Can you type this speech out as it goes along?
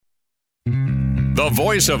The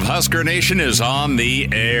voice of Husker Nation is on the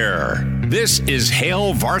air. This is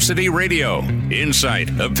Hail Varsity Radio. Insight,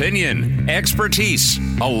 opinion, expertise,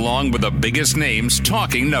 along with the biggest names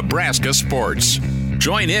talking Nebraska sports.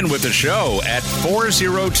 Join in with the show at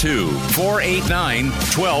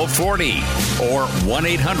 402-489-1240 or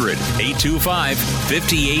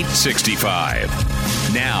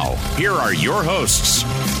 1-800-825-5865. Now, here are your hosts,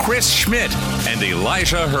 Chris Schmidt and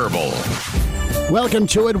Elijah Herbal. Welcome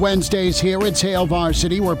to it. Wednesdays here. It's Hail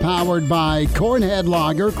Varsity. We're powered by Cornhead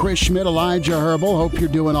Lager. Chris Schmidt, Elijah Herbal. Hope you're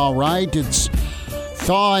doing all right. It's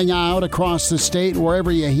thawing out across the state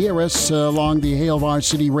wherever you hear us along the Hail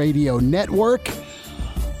Varsity Radio Network.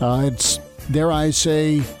 It's, dare I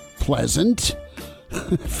say, pleasant.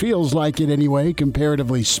 Feels like it anyway,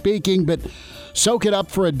 comparatively speaking, but soak it up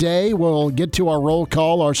for a day. We'll get to our roll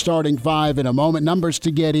call, our starting five in a moment. Numbers to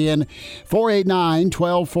get in,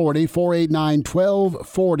 489-1240,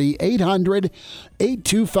 489-1240,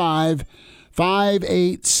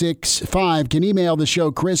 800-825-5865. Can email the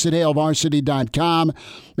show, chris@hailvarsity.com.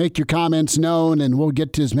 Make your comments known, and we'll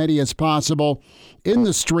get to as many as possible in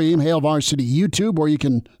the stream, Hail Varsity YouTube, where you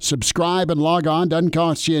can subscribe and log on. Doesn't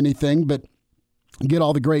cost you anything, but get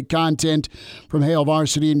all the great content from Hail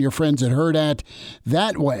Varsity and your friends at Hurrdat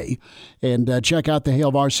that way. And check out the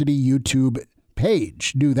Hail Varsity YouTube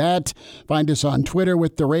page. Do that. Find us on Twitter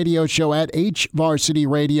with the radio show at HVarsity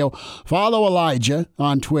Radio. Follow Elijah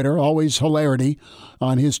on Twitter. Always hilarity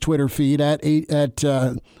on his Twitter feed at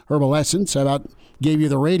Herbal Essence. Gave you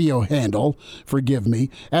the radio handle, forgive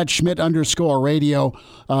me, at Schmidt_radio.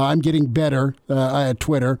 I'm getting better at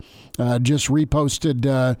Twitter. Just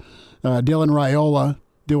reposted Dylan Raiola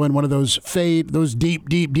doing one of those those deep,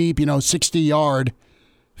 60-yard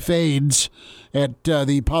fades at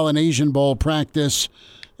the Polynesian Bowl practice.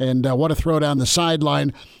 And what a throw down the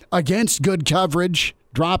sideline against good coverage.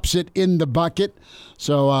 Drops it in the bucket.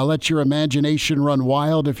 So let your imagination run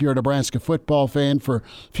wild if you're a Nebraska football fan for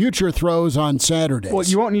future throws on Saturdays. Well,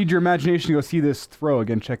 you won't need your imagination to go see this throw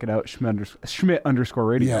again. Check it out,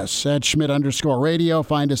 Schmidt_radio. Yes, at Schmidt_radio.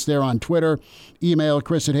 Find us there on Twitter. Email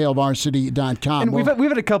chris@hailvarsity.com. And we've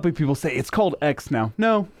had a couple of people say it's called X now.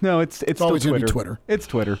 No, it's always still going to be Twitter. It's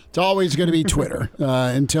Twitter. It's always going to be Twitter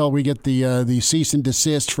until we get the cease and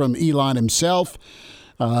desist from Elon himself.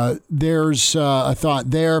 There's a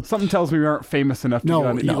thought there. Something tells me we aren't famous enough to get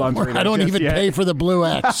on Elon's radar. I don't even pay for the Blue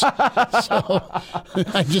X. So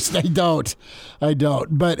I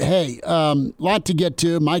don't. But hey, lot to get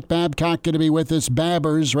to. Mike Babcock going to be with us.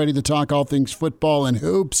 Babbers ready to talk all things football and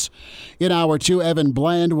hoops. In hour two, Evan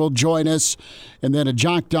Bland will join us. And then a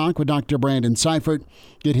Jock Doc with Dr. Brandon Seifert.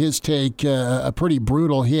 Get his take. A pretty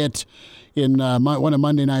brutal hit in one of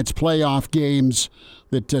Monday night's playoff games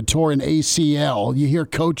that tore an ACL. You hear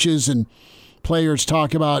coaches and players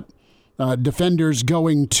talk about defenders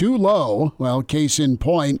going too low. Well, case in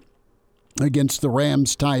point against the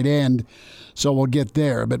Rams tight end. So we'll get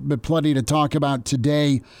there, but plenty to talk about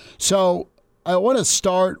today. So I want to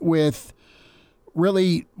start with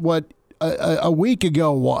really what a week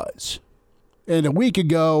ago was. And a week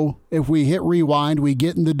ago, if we hit rewind, we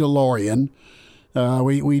get in the DeLorean.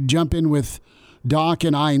 We jump in with Doc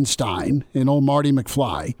and Einstein and old Marty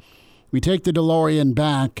McFly. We take the DeLorean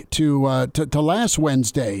back to last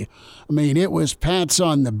Wednesday. I mean, it was pats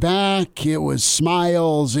on the back, it was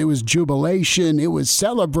smiles, it was jubilation, it was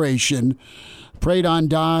celebration. Prayed on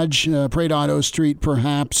Dodge, prayed on O Street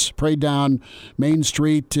perhaps, prayed down Main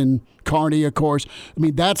Street and Kearney, of course. I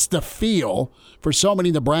mean, that's the feel for so many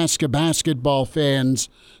Nebraska basketball fans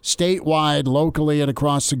statewide, locally, and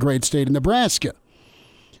across the great state of Nebraska.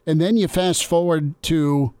 And then you fast forward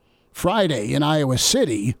to Friday in Iowa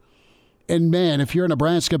City, and man, if you're a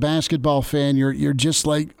Nebraska basketball fan, you're just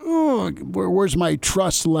like, oh, where's my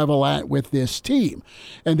trust level at with this team?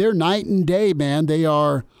 And they're night and day, man. They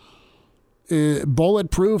are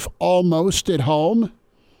bulletproof almost at home,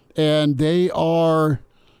 and they are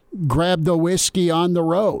grab the whiskey on the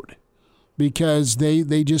road because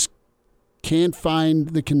they just can't find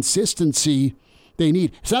the consistency they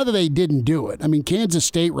need. It's not that they didn't do it. I mean, Kansas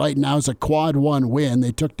State right now is a quad one win.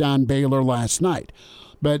 They took down Baylor last night.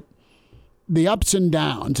 But the ups and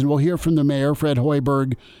downs, and we'll hear from the mayor, Fred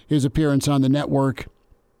Hoiberg, his appearance on the network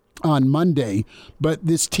on Monday. But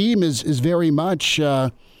this team is very much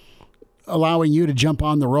allowing you to jump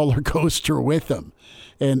on the roller coaster with them.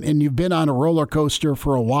 And you've been on a roller coaster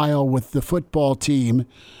for a while with the football team.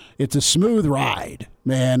 It's a smooth ride,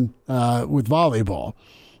 man, with volleyball.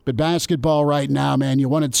 But basketball right now, man, you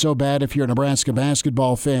want it so bad if you're a Nebraska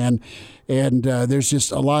basketball fan. And there's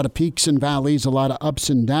just a lot of peaks and valleys, a lot of ups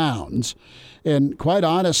and downs. And quite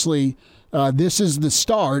honestly, this is the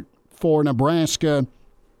start for Nebraska,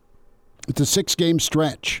 it's a 6-game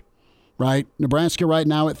stretch, right? Nebraska right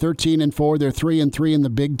now at 13-4. They're 3-3 in the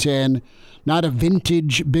Big Ten. Not a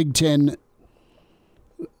vintage Big Ten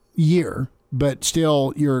year, but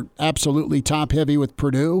still you're absolutely top-heavy with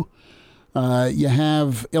Purdue. You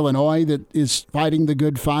have Illinois that is fighting the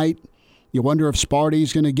good fight. You wonder if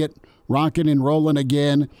Sparty's going to get rocking and rolling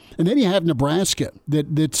again. And then you have Nebraska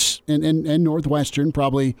that's and Northwestern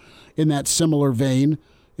probably in that similar vein.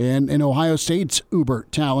 And Ohio State's uber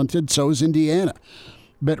talented, so is Indiana.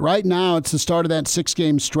 But right now it's the start of that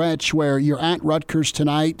 6-game stretch where you're at Rutgers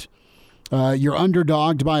tonight. You're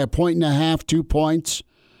underdogged by 1.5, 2 points.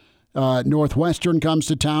 Northwestern comes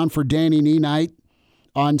to town for Danny Nee night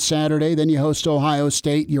on Saturday. Then you host Ohio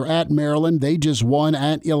State. You're at Maryland. They just won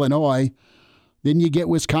at Illinois. Then you get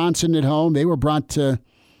Wisconsin at home. They were brought to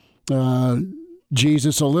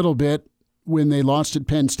Jesus a little bit when they lost at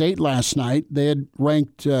Penn State last night. They had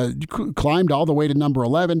ranked, climbed all the way to number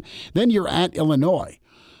 11. Then you're at Illinois.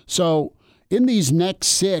 So in these next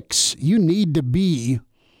 6, you need to be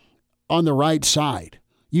on the right side.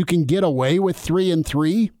 You can get away with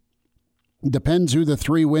 3-3. Depends who the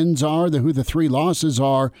 3 wins are, who the 3 losses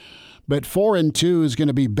are, but 4-2 is going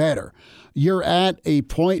to be better. You're at a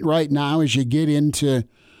point right now as you get into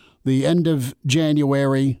the end of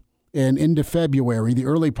January and into February, the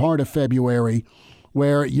early part of February,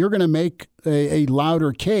 where you're going to make a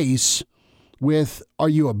louder case with, are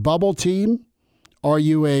you a bubble team? Are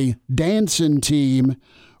you a dancing team?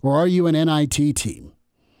 Or are you an NIT team?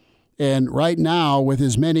 And right now, with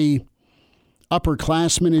as many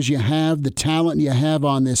upperclassmen as you have, the talent you have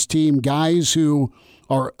on this team, guys who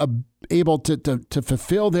are able to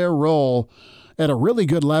fulfill their role at a really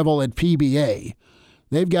good level at PBA,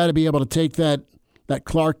 they've got to be able to take that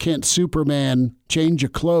Clark Kent Superman change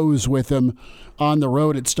of clothes with them on the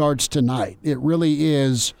road. It starts tonight. It really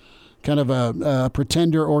is kind of a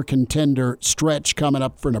pretender or contender stretch coming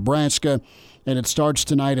up for Nebraska, and it starts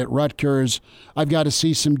tonight at Rutgers. I've got to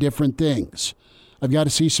see some different things. I've got to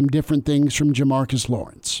see some different things from Jamarcus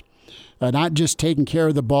Lawrence. Not just taking care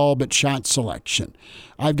of the ball, but shot selection.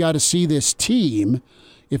 I've got to see this team,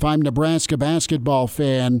 if I'm Nebraska basketball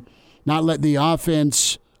fan, not let the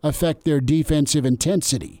offense affect their defensive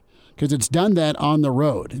intensity, because it's done that on the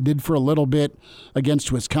road. It did for a little bit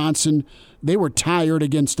against Wisconsin. They were tired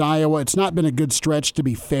against Iowa. It's not been a good stretch, to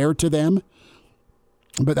be fair to them,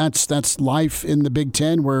 but that's life in the Big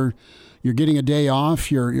Ten, where you're getting a day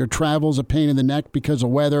off, your travel's a pain in the neck because of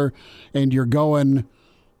weather, and you're going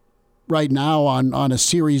right now on a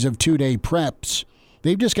series of 2-day preps.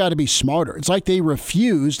 They've just got to be smarter. It's like they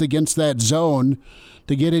refused against that zone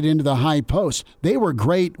to get it into the high post. They were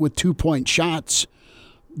great with 2-point shots.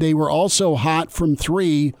 They were also hot from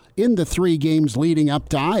 3 in the 3 games leading up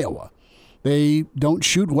to Iowa. They don't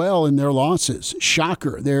shoot well in their losses.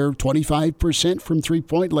 Shocker. They're 25% from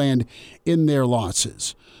 3-point land in their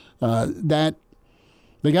losses. That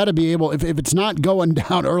they got to be able, if it's not going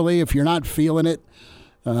down early, if you're not feeling it,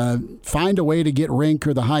 find a way to get Rink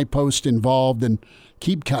or the high post involved and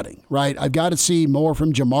keep cutting, right? I've got to see more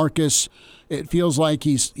from Jamarcus. It feels like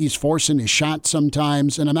he's forcing his shot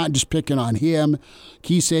sometimes, and I'm not just picking on him.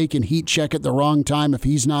 Kisei can heat check at the wrong time if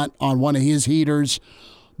he's not on one of his heaters.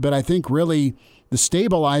 But I think really the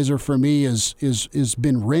stabilizer for me is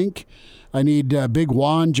been Rink. I need Big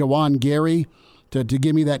Juan, Jawan Gary, to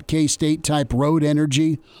give me that K-State type road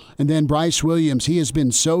energy. And then Bryce Williams, he has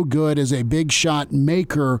been so good as a big shot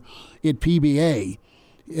maker at PBA.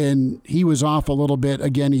 And he was off a little bit.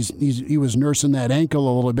 Again, he was nursing that ankle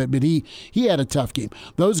a little bit, but he had a tough game.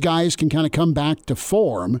 Those guys can kind of come back to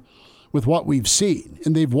form with what we've seen.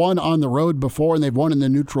 And they've won on the road before, and they've won in the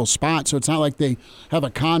neutral spot, so it's not like they have a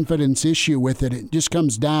confidence issue with it. It just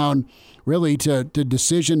comes down really to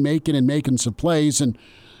decision-making and making some plays. And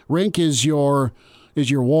Rink is your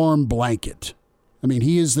warm blanket. I mean,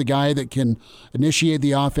 he is the guy that can initiate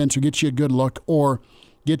the offense or get you a good look or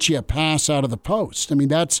get you a pass out of the post. I mean,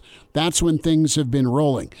 that's when things have been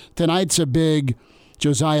rolling. Tonight's a big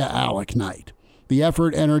Josiah Allick night. The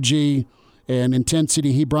effort, energy, and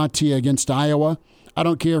intensity he brought to you against Iowa, I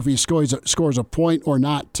don't care if he scores a point or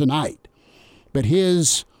not tonight. But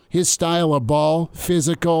his style of ball,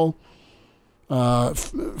 physical,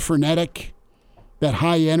 frenetic, that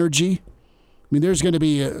high energy. I mean, there's going to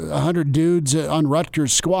be 100 dudes on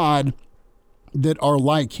Rutgers' squad that are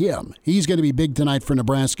like him. He's going to be big tonight for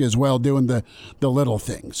Nebraska as well, doing the little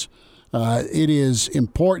things. It is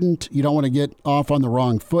important. You don't want to get off on the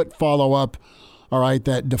wrong foot. Follow up All right,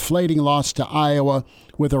 that deflating loss to Iowa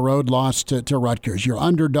with a road loss to Rutgers. You're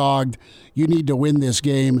underdogged. You need to win this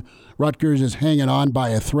game. Rutgers is hanging on by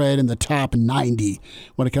a thread in the top 90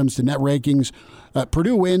 when it comes to net rankings.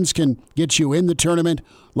 Purdue wins can get you in the tournament.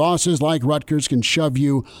 Losses like Rutgers can shove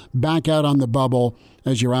you back out on the bubble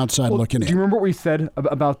as you're outside looking in. Do you remember what we said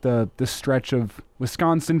about the stretch of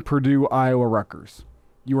Wisconsin, Purdue, Iowa, Rutgers?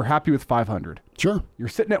 You were happy with 500. Sure. You're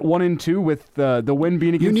sitting at 1-2 with the win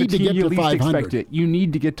being against the team you least expect it. You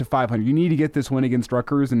need to get to 500. You need to get this win against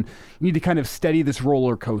Rutgers, and you need to kind of steady this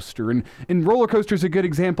roller coaster. And roller coaster is a good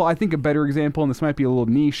example. I think a better example, and this might be a little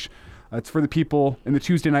niche, it's for the people in the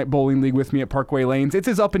Tuesday night bowling league with me at Parkway Lanes. It's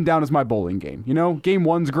as up and down as my bowling game. You know, game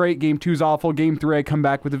 1's great, game 2's awful, game 3 I come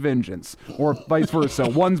back with a vengeance, or vice versa.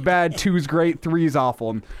 1's bad, 2's great, 3's awful.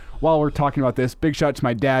 And while we're talking about this, big shout out to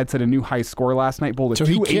my dad, set a new high score last night. Bowled a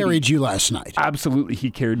 280. So he carried you last night. Absolutely,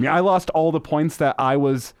 he carried me. I lost all the points that I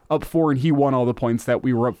was up for, and he won all the points that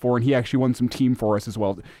we were up for, and he actually won some team for us as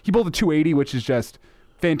well. He bowled a 280, which is just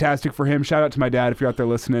fantastic for him. Shout out to my dad if you're out there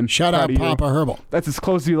listening. Shout out Papa Herbal. That's as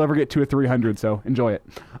close as you'll ever get to a 300, so enjoy it.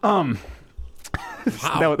 Wow.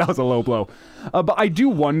 that was a low blow. But I do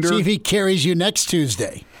wonder. See if he carries you next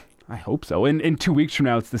Tuesday. I hope so. In 2 weeks from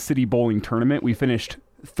now, it's the city bowling tournament. We finished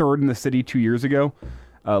third in the city 2 years ago.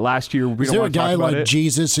 Last year, we Is don't there a want to talk guy about like it.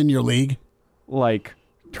 Jesus in your league? Like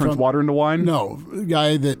turns water into wine? No,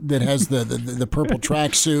 guy that has the purple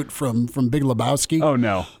tracksuit from Big Lebowski. Oh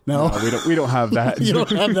no, we don't have that. You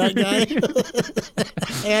don't have that guy.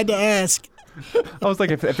 I had to ask. I was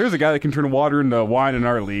like, if there's a guy that can turn water into wine in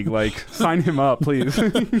our league, like sign him up, please.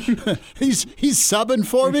 He's subbing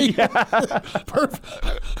for me. Yeah.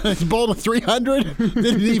 Perfect. He bowled a 300.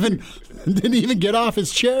 Didn't even get off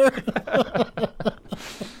his chair.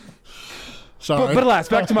 Sorry. But alas,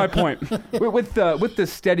 back to my point. With the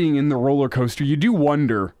steadying in the roller coaster, you do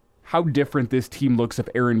wonder how different this team looks if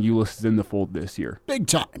Aaron Eulis is in the fold this year. Big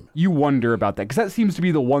time. You wonder about that because that seems to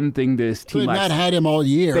be the one thing this team They've lacks. not had him all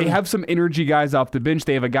year. They have some energy guys off the bench.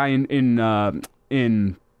 They have a guy in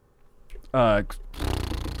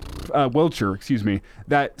Wilcher, excuse me,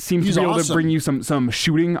 that seems to be able to bring you some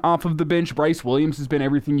shooting off of the bench. Bryce Williams has been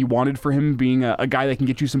everything you wanted for him, being a guy that can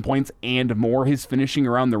get you some points and more. His finishing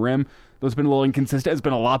around the rim, those have been a little inconsistent. It's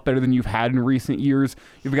been a lot better than you've had in recent years.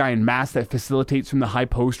 You have a guy in Mass that facilitates from the high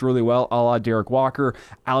post really well, a la Derek Walker.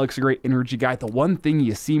 Alex, a great energy guy. The one thing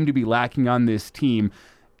you seem to be lacking on this team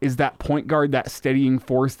is that point guard, that steadying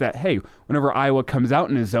force that, hey, whenever Iowa comes out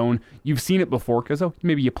in a zone, you've seen it before because,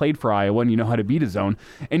 maybe you played for Iowa and you know how to beat a zone,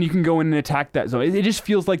 and you can go in and attack that zone. It just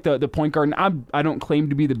feels like the point guard, and I don't claim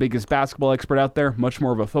to be the biggest basketball expert out there, much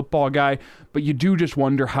more of a football guy, but you do just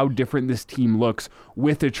wonder how different this team looks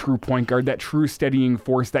with a true point guard, that true steadying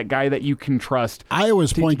force, that guy that you can trust.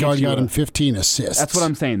 Iowa's point guard got him 15 assists. That's what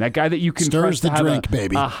I'm saying. That guy that you can Stirs trust the to have drink,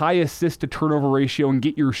 baby. a high assist to turnover ratio and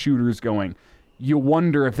get your shooters going. You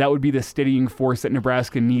wonder if that would be the steadying force that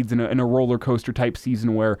Nebraska needs in a roller coaster type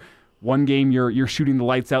season where one game you're shooting the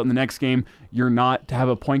lights out and the next game you're not, to have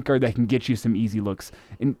a point guard that can get you some easy looks.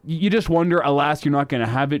 And you just wonder, alas, you're not going to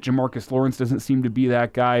have it. Jamarcus Lawrence doesn't seem to be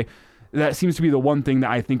that guy. That seems to be the one thing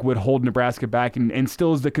that I think would hold Nebraska back and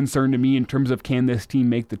still is the concern to me in terms of can this team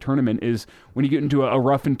make the tournament is when you get into a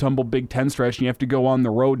rough and tumble Big Ten stretch and you have to go on the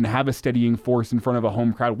road and have a steadying force in front of a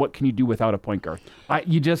home crowd. What can you do without a point guard?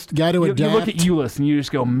 You just got to adapt. You look at Eulis and you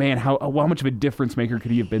just go, man, how much of a difference maker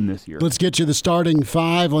could he have been this year? Let's get you the starting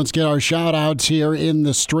five. Let's get our shout-outs here in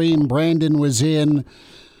the stream. Brandon was in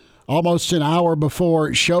almost an hour before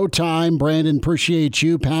showtime. Brandon, appreciate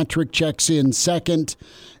you. Patrick checks in second.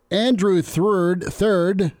 Andrew third.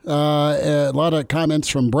 A lot of comments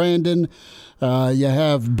from Brandon. You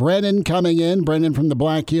have Brennan coming in. Brennan from the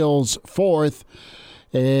Black Hills fourth.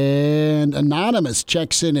 And Anonymous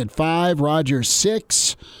checks in at 5. Roger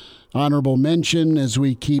 6. Honorable mention as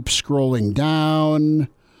we keep scrolling down.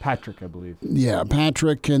 Patrick, I believe. Yeah,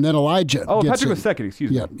 Patrick. And then Elijah. Oh, Patrick was second.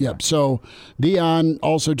 Excuse me. Yep. So Dion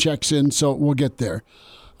also checks in, so we'll get there.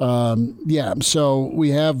 So we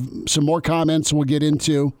have some more comments we'll get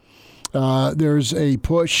into. There's a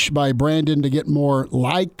push by Brandon to get more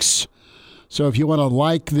likes. So if you want to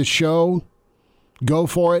like the show, go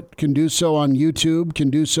for it. Can do so on YouTube, can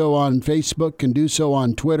do so on Facebook, can do so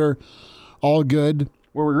on Twitter. All good.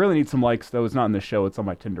 Where we really need some likes, though, is not in the show. It's on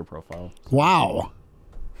my Tinder profile. Wow.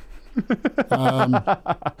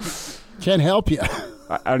 Can't help you.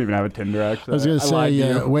 I don't even have a Tinder, actually. I was going to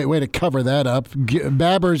say, way to cover that up.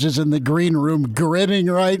 Babbers is in the green room grinning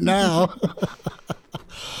right now.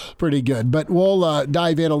 Pretty good. But we'll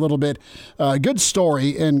dive in a little bit. Good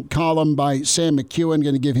story and column by Sam McEwen.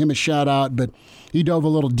 Going to give him a shout out, but he dove a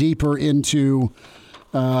little deeper into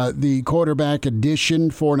the quarterback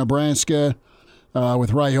addition for Nebraska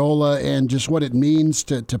with Raiola and just what it means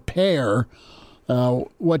to pair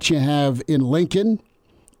what you have in Lincoln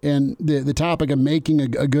and the topic of making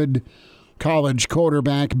a good college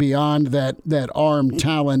quarterback beyond that arm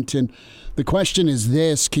talent. And the question is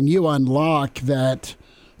this: can you unlock that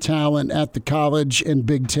talent at the college and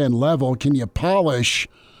Big Ten level? Can you polish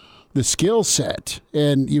the skill set?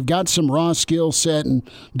 And you've got some raw skill set. And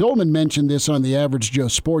Dolman mentioned this on the Average Joe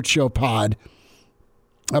Sports Show pod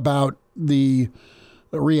about the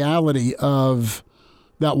reality of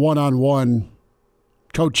that one-on-one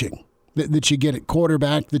coaching that you get at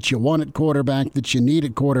quarterback, that you want at quarterback, that you need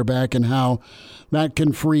at quarterback, and how that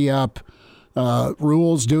can free up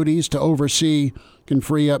rules, duties to oversee, can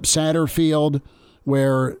free up Satterfield,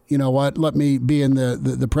 where, you know what, let me be in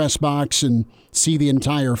the press box and see the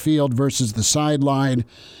entire field versus the sideline.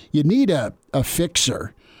 You need a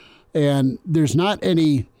fixer, and there's not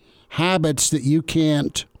any habits that you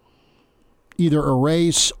can't either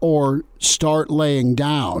erase or start laying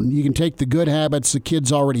down. You can take the good habits the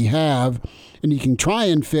kids already have, and you can try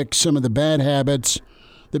and fix some of the bad habits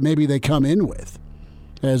that maybe they come in with.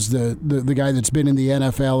 As the guy that's been in the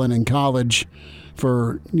NFL and in college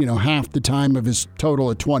for, you know, half the time of his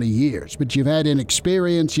total of 20 years. But you've had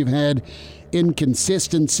inexperience, you've had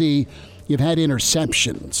inconsistency, you've had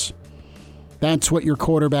interceptions. That's what your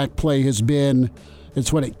quarterback play has been.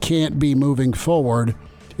 It's what it can't be moving forward.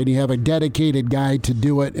 And you have a dedicated guy to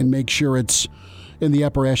do it and make sure it's in the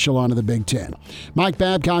upper echelon of the Big Ten. Mike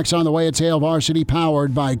Babcock's on the way. It's Hail Varsity,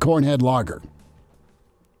 powered by Cornhead Lager.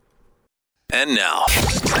 And now,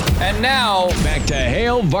 back to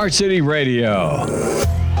Hail Varsity Radio.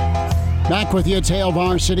 Back with you. It's Hail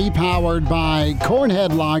Varsity, powered by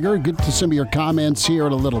Cornhead Lager. Get to some of your comments here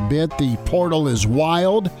in a little bit. The portal is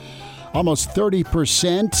wild. Almost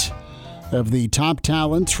 30% of the top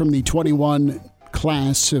talents from the 21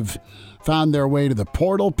 class have found their way to the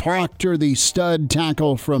portal. Proctor, the stud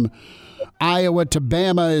tackle from Iowa to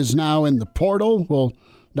Bama, is now in the portal. We'll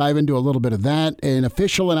dive into a little bit of that. An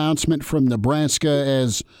official announcement from Nebraska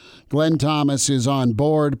as Glenn Thomas is on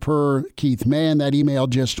board per Keith Mann. That email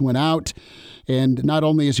just went out. And not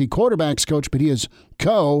only is he quarterbacks coach, but he is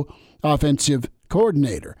co-offensive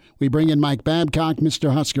coordinator. We bring in Mike Babcock,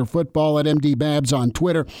 Mr. Husker Football at MD Babs on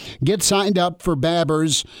Twitter. Get signed up for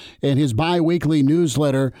Babbers and his bi-weekly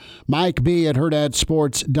newsletter, Mike B at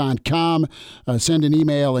herdadsports.com. Send an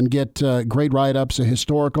email and get great write-ups, a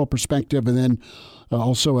historical perspective, and then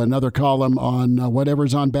also another column on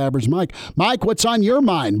whatever's on Babbers. Mike, what's on your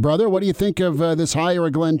mind, brother? What do you think of this hire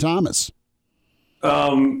of Glenn Thomas?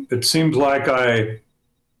 It seems like I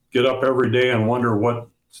get up every day and wonder what's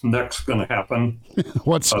next going to happen.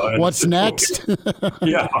 What's next?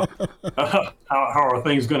 Yeah. How are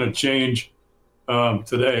things going to change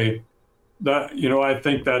today? I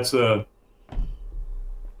think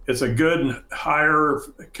it's a good hire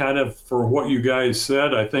kind of for what you guys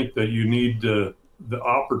said. I think that you need the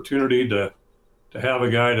opportunity to have a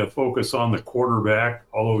guy to focus on the quarterback,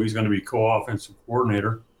 although he's going to be co-offensive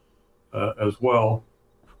coordinator as well.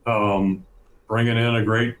 Bringing in a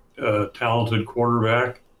great talented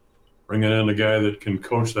quarterback, bringing in a guy that can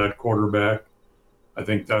coach that quarterback. I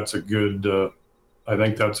think that's a good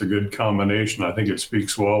combination. I think it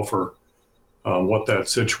speaks well for what that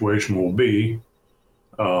situation will be.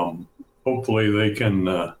 Hopefully they can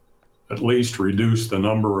at least reduce the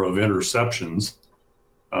number of interceptions.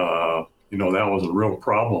 That was a real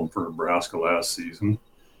problem for Nebraska last season.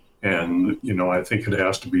 And, I think it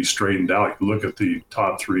has to be straightened out. You look at the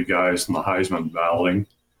top three guys in the Heisman balloting,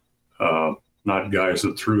 not guys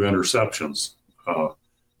that threw interceptions,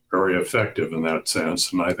 very effective in that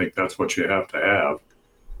sense. And I think that's what you have to have.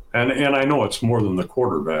 And I know it's more than the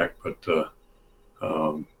quarterback, but,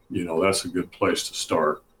 that's a good place to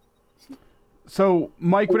start. So,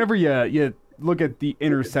 Mike, whenever you look at the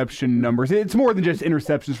interception numbers, it's more than just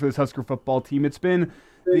interceptions for this Husker football team. It's been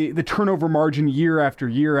the turnover margin year after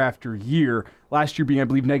year after year. Last year being, I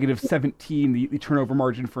believe, -17, the turnover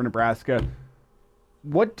margin for Nebraska.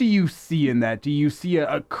 What do you see in that? Do you see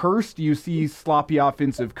a curse? Do you see sloppy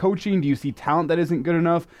offensive coaching? Do you see talent that isn't good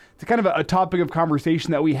enough? It's kind of a topic of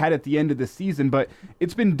conversation that we had at the end of the season, but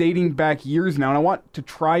it's been dating back years now, and I want to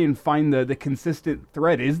try and find the consistent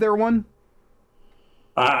thread. Is there one?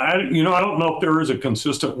 I don't know if there is a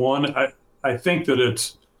consistent one. I think that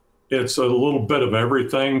it's a little bit of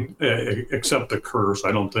everything except the curse.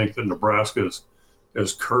 I don't think that Nebraska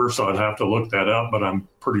is cursed. I'd have to look that up, but I'm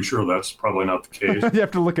pretty sure that's probably not the case. You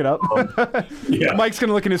have to look it up. Yeah. Mike's going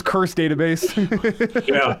to look in his curse database.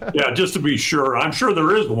 yeah, just to be sure. I'm sure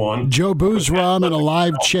there is one. Joe Booze Rum and a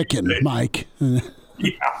live chicken, Mike.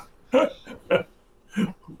 Yeah.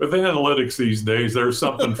 With analytics these days, there's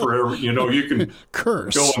something for every, you can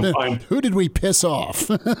curse. Go and find. Who did we piss off?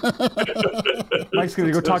 Mike's going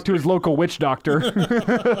to go talk to his local witch doctor.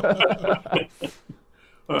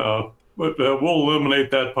 But we'll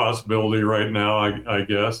eliminate that possibility right now, I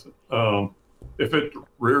guess. If it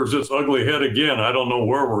rears its ugly head again, I don't know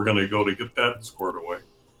where we're going to go to get that squared away.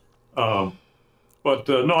 But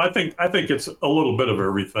no, I think it's a little bit of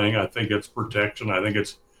everything. I think it's protection. I think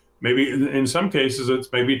it's maybe in some cases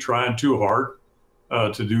it's maybe trying too hard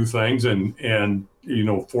to do things and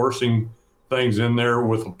forcing things in there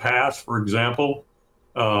with a pass, for example.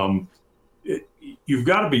 You've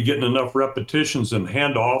got to be getting enough repetitions and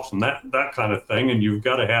handoffs and that kind of thing, and you've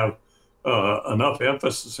got to have enough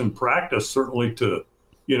emphasis in practice, certainly to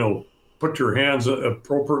put your hands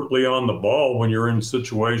appropriately on the ball when you're in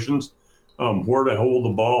situations, where to hold the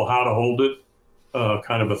ball, how to hold it,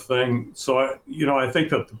 kind of a thing. So I think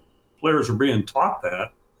that the players are being taught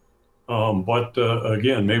that, but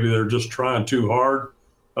again, maybe they're just trying too hard.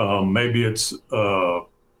 Maybe it's the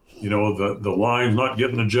line's not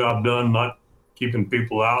getting the job done, not keeping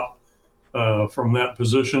people out from that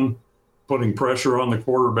position, putting pressure on the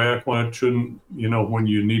quarterback when it shouldn't, when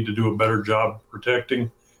you need to do a better job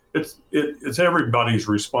protecting. It's everybody's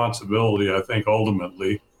responsibility, I think,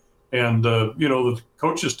 ultimately. And, the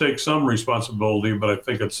coaches take some responsibility, but I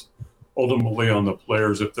think it's ultimately on the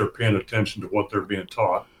players if they're paying attention to what they're being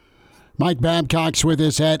taught. Mike Babcock's with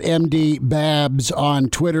us at MD Babs on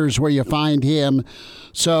Twitter's where you find him.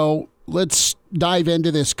 So let's dive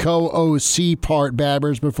into this co-OC part,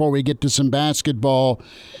 Babbers, before we get to some basketball.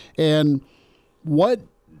 And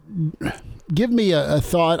give me a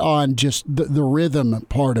thought on just the rhythm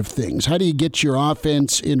part of things. How do you get your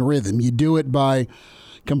offense in rhythm? You do it by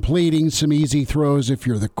completing some easy throws if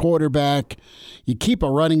you're the quarterback. You keep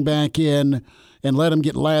a running back in and let them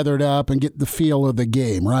get lathered up and get the feel of the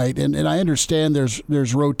game, right? And I understand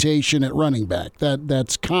there's rotation at running back.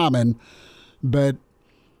 That's common, but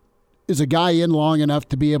is a guy in long enough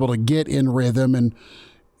to be able to get in rhythm? And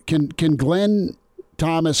can Glenn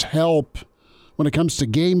Thomas help when it comes to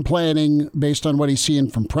game planning based on what he's seeing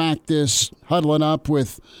from practice, huddling up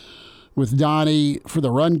with Donnie for the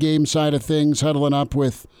run game side of things, huddling up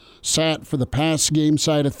with Sat for the pass game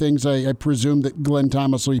side of things? I presume that Glenn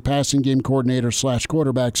Thomas will be passing game coordinator /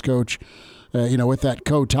 quarterbacks coach, with that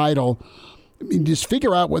co-title. I mean, just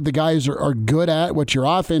figure out what the guys are good at, what your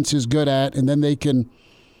offense is good at, and then they can,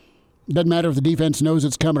 doesn't matter if the defense knows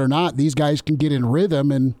it's coming or not, these guys can get in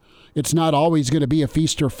rhythm, and it's not always going to be a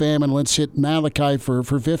feast or famine. Let's hit Malachi for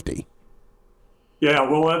 50. Yeah,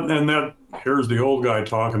 well, and that here's the old guy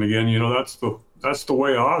talking again. That's the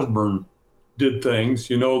way Osborne did things.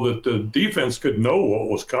 That the defense could know what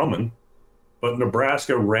was coming, but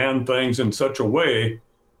Nebraska ran things in such a way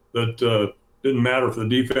that didn't matter if the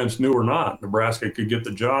defense knew or not. Nebraska could get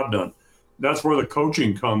the job done. That's where the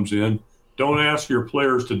coaching comes in. Don't ask your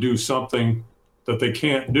players to do something that they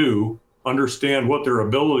can't do. Understand what their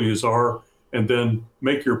abilities are, and then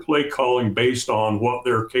make your play calling based on what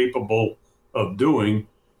they're capable of doing,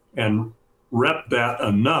 and rep that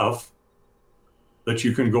enough that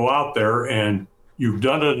you can go out there and you've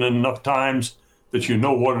done it enough times that you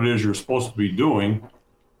know what it is you're supposed to be doing,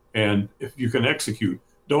 and if you can execute.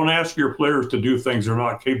 Don't ask your players to do things they're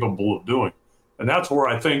not capable of doing. And that's where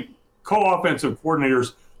I think co-offensive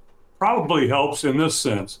coordinators probably helps in this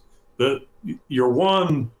sense, that your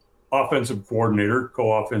one co-offensive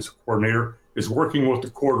coordinator is working with the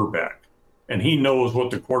quarterback, and he knows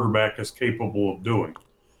what the quarterback is capable of doing.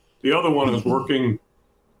 The other one is working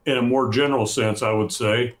in a more general sense, I would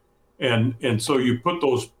say. And so you put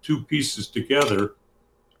those two pieces together,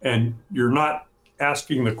 and you're not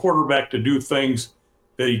asking the quarterback to do things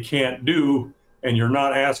that he can't do, and you're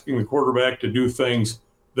not asking the quarterback to do things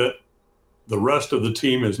that the rest of the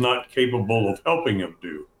team is not capable of helping him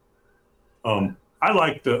do. I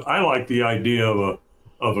like the idea of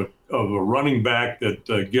a running back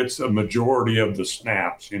that gets a majority of the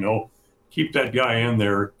snaps. Keep that guy in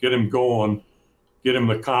there, get him going, get him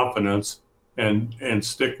the confidence, and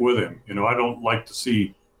stick with him. I don't like to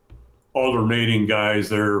see alternating guys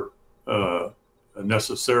there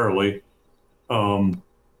necessarily.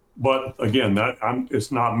 But again,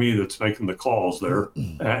 it's not me that's making the calls there.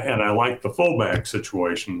 And I like the fullback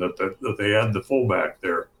situation that they had the fullback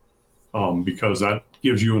there, because that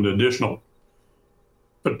gives you an additional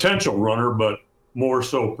potential runner, but more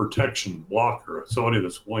so protection blocker, somebody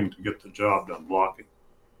that's willing to get the job done blocking.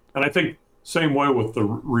 And I think same way with the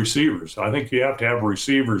receivers. I think you have to have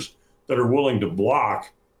receivers that are willing to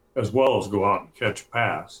block as well as go out and catch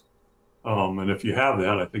pass. And if you have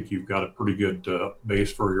that, I think you've got a pretty good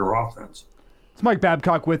base for your offense. It's Mike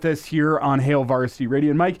Babcock with us here on Hail Varsity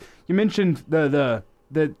Radio. And Mike, you mentioned the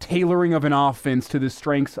tailoring of an offense to the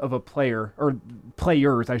strengths of a player, or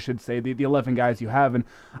players, I should say, the 11 guys you have. And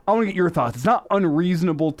I want to get your thoughts. It's not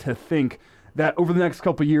unreasonable to think that over the next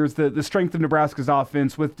couple of years, the strength of Nebraska's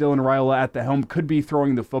offense with Dylan Raiola at the helm could be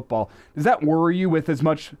throwing the football. Does that worry you with as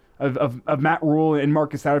much of Matt Rule and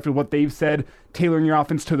Marcus Satterfield, what they've said, tailoring your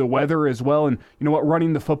offense to the weather as well, and you know what,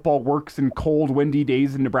 running the football works in cold, windy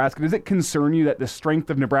days in Nebraska? Does it concern you that the strength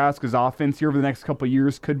of Nebraska's offense here over the next couple of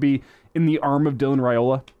years could be in the arm of Dylan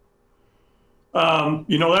Raiola?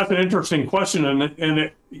 That's an interesting question, and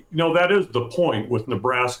that is the point with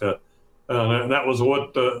Nebraska. And that was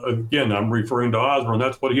what, again, I'm referring to Osborne.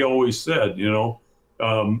 That's what he always said. You're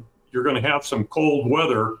going to have some cold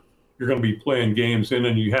weather. You're going to be playing games in,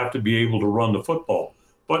 and you have to be able to run the football.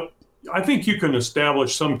 But I think you can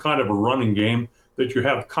establish some kind of a running game that you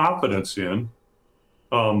have confidence in.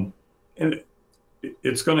 And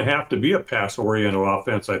it's going to have to be a pass-oriented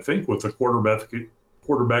offense, I think, with the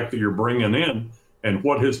quarterback that you're bringing in and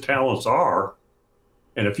what his talents are.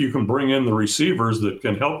 And if you can bring in the receivers that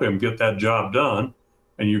can help him get that job done,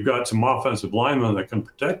 and you've got some offensive linemen that can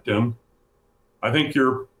protect him, I think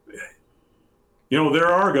there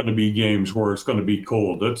are going to be games where it's going to be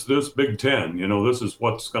cold. It's this Big Ten, this is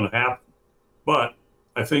what's going to happen. But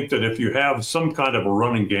I think that if you have some kind of a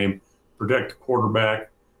running game, protect the quarterback,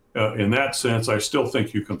 in that sense, I still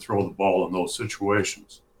think you can throw the ball in those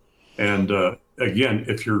situations. And again,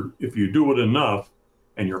 if you do it enough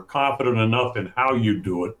and you're confident enough in how you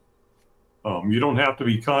do it, you don't have to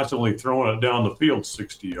be constantly throwing it down the field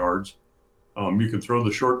 60 yards. You can throw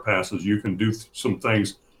the short passes. You can do some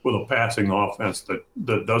things with a passing offense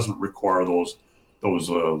that doesn't require those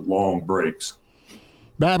long breaks.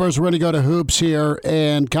 Babbers, we're going to go to hoops here,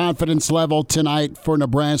 and confidence level tonight for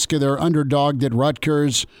Nebraska. They're underdogged at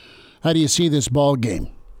Rutgers. How do you see this ball game?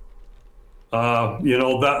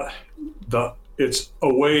 It's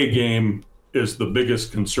away game is the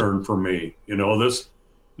biggest concern for me. This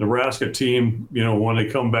Nebraska team, when they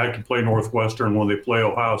come back to play Northwestern, when they play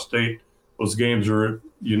Ohio State, those games are,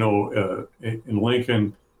 in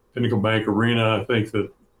Lincoln, Pinnacle Bank Arena. I think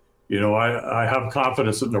that, I have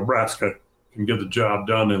confidence that Nebraska can get the job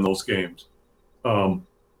done in those games. On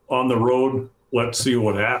the road, let's see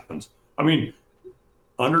what happens. I mean,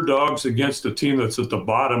 underdogs against a team that's at the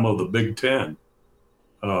bottom of the Big Ten,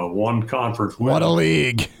 one conference win. What a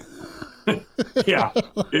league. Yeah,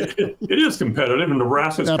 it is competitive, and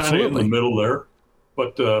Nebraska's kind of in the middle there.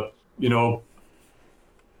 But,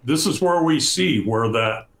 this is where we see where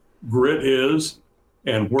that grit is,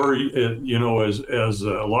 and where, as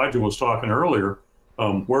Elijah was talking earlier,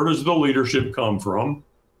 where does the leadership come from?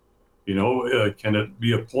 Can it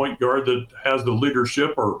be a point guard that has the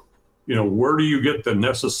leadership, or, where do you get the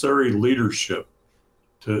necessary leadership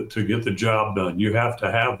to get the job done? You have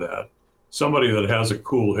to have that. Somebody that has a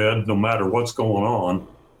cool head, no matter what's going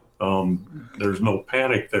on, there's no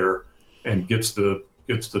panic there, and gets the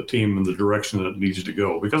team in the direction that it needs to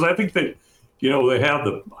go. Because I think they have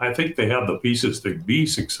the pieces to be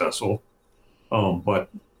successful. But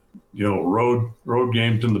road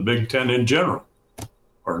games in the Big Ten in general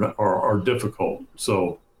are difficult.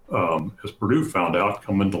 So as Purdue found out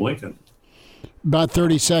coming to Lincoln. About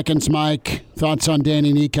 30 seconds, Mike. Thoughts on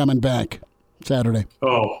Danny Nee coming back Saturday?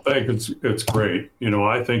 Oh, I think it's great.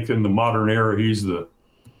 I think in the modern era, he's the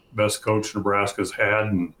best coach Nebraska's had,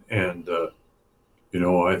 and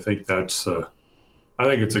I think I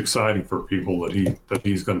think it's exciting for people that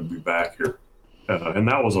he's going to be back here, and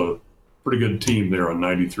that was a pretty good team there in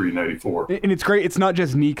 93, 94. And it's great. It's not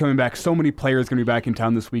just Nee coming back. So many players going to be back in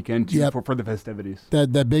town this weekend for the festivities.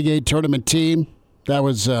 That Big 8 tournament team. That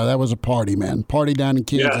was a party, man. Party down in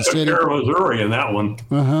Kansas City. Yeah, Missouri in that one.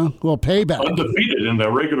 Well, payback. Undefeated in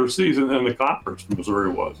the regular season in the conference,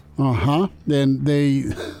 Missouri was. Then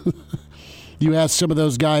you asked some of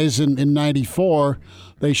those guys in 94,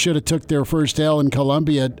 they should have took their first L in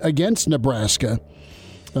Columbia against Nebraska.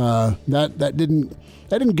 That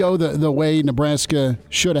didn't go the way Nebraska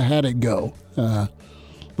should have had it go.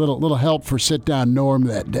 Little help for sit-down Norm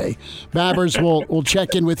that day. Babbers, we'll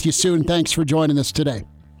check in with you soon. Thanks for joining us today.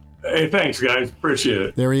 Hey, thanks, guys. Appreciate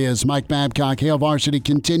it. There he is, Mike Babcock. Hail Varsity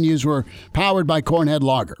continues. We're powered by Cornhead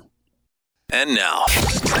Lager. And now,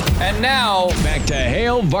 back to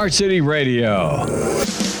Hail Varsity Radio.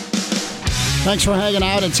 Thanks for hanging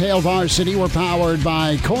out. It's Hail Varsity. We're powered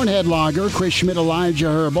by Cornhead Lager, Chris Schmidt, Elijah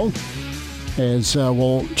Herbal. As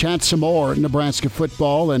we'll chat some more Nebraska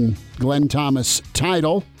football and Glenn Thomas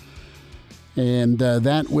title. And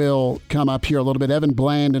that will come up here a little bit. Evan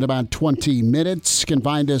Bland in about 20 minutes. Can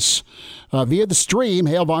find us via the stream,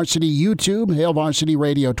 Hail Varsity YouTube, Hail Varsity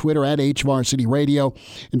Radio, Twitter at HVarsity Radio.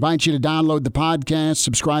 Invite you to download the podcast,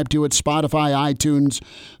 subscribe to it, Spotify, iTunes,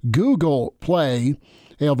 Google Play.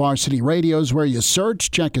 Hail Varsity Radio is where you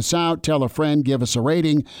search. Check us out. Tell a friend. Give us a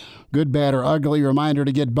rating. Good, bad, or ugly. Reminder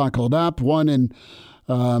to get buckled up. 1 in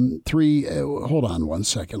 3. Hold on 1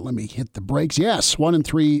 second. Let me hit the brakes. Yes, 1 in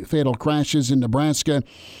 3 fatal crashes in Nebraska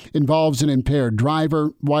involves an impaired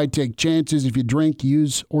driver. Why take chances if you drink,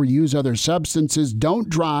 use other substances? Don't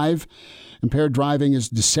drive. Impaired driving is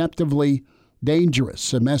deceptively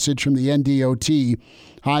dangerous. A message from the NDOT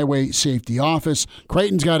Highway Safety Office.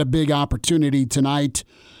 Creighton's got a big opportunity tonight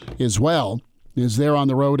as well, as they're on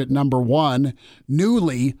the road at number 1,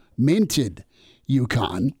 newly minted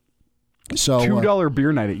UConn. So $2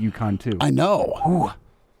 beer night at UConn too. I know. Ooh.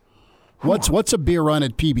 What's a beer run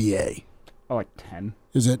at PBA? Oh, like 10.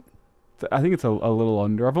 Is it? I think it's a little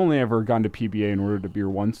under. I've only ever gone to PBA and ordered a beer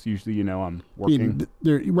once. Usually, I'm working.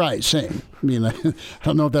 Right, same. I mean, I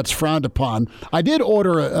don't know if that's frowned upon. I did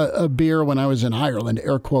order a beer when I was in Ireland,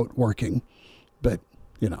 air quote, working. But,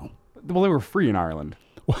 Well, they were free in Ireland.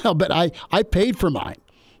 Well, but I paid for mine.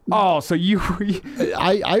 Oh, so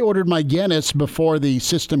I ordered my Guinness before the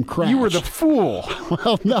system crashed. You were the fool.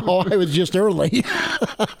 Well, no, I was just early.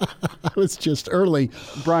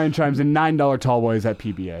 Brian chimes in, $9 tall boys at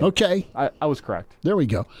PBA. Okay. I was correct. There we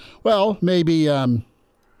go. Well, maybe that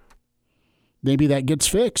gets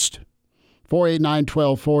fixed.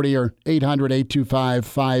 489-1240 or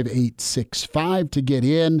 800-825-5865 to get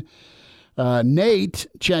in. Nate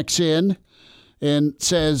checks in and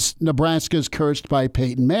says Nebraska's cursed by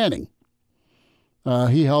Peyton Manning.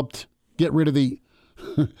 He helped get rid of the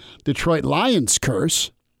Detroit Lions curse.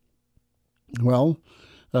 Well,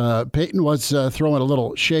 Peyton was throwing a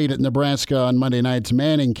little shade at Nebraska on Monday night's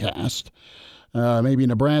Manning cast. Maybe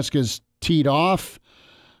Nebraska's teed off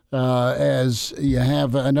as you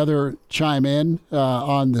have another chime in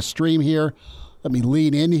on the stream here. Let me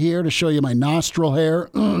lean in here to show you my nostril hair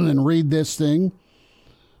and read this thing.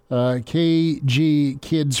 KG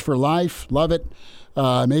Kids for Life. Love it.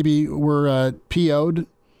 Maybe we're PO'd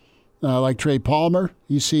like Trey Palmer.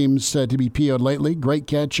 He seems to be PO'd lately. Great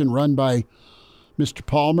catch and run by Mr.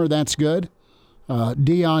 Palmer. That's good.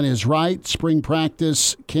 Dion is right. Spring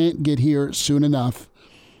practice can't get here soon enough.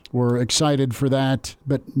 We're excited for that.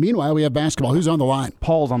 But meanwhile, we have basketball. Who's on the line?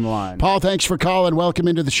 Paul's on the line. Paul, thanks for calling. Welcome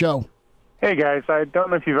into the show. Hey, guys. I don't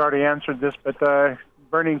know if you've already answered this, but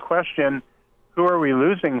burning question. Who are we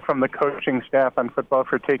losing from the coaching staff on football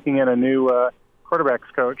for taking in a new quarterbacks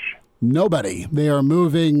coach? Nobody. They are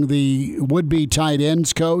moving the would-be tight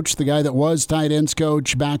ends coach, the guy that was tight ends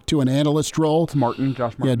coach, back to an analyst role. It's Josh Martin.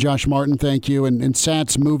 Yeah, Josh Martin, thank you. And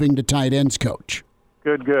Sat's moving to tight ends coach.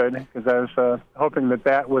 Good, because I was hoping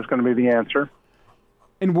that was going to be the answer.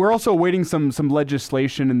 And we're also awaiting some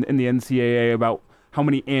legislation in the NCAA about how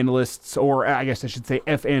many analysts, or I guess I should say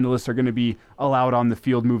F analysts, are going to be allowed on the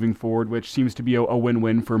field moving forward, which seems to be a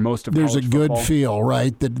win-win for most of college football. There's a good feel,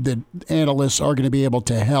 right, that analysts are going to be able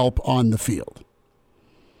to help on the field.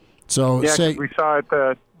 So yeah, we saw it,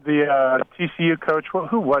 the TCU coach,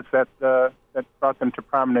 who was that brought them to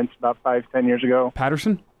prominence about 5-10 years ago?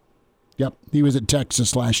 Patterson? Yep, he was at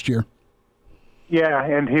Texas last year. Yeah,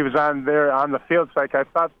 and he was on the field. It's like I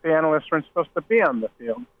thought the analysts weren't supposed to be on the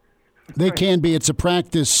field. They can be. It's a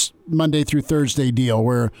practice Monday through Thursday deal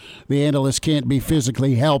where the analysts can't be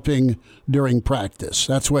physically helping during practice.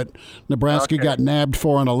 That's what Nebraska got nabbed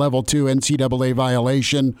for on a level 2 NCAA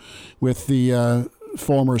violation with the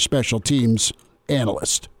former special teams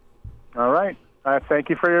analyst. All right. Thank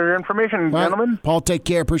you for your information, gentlemen. Paul, take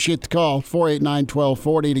care. Appreciate the call.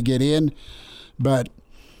 489-1240 to get in. But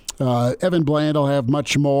Evan Bland will have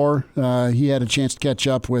much more. He had a chance to catch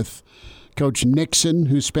up with Coach Nixon,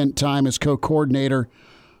 who spent time as co-coordinator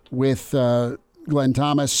with Glenn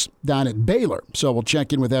Thomas down at Baylor. So we'll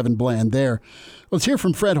check in with Evan Bland there. Let's hear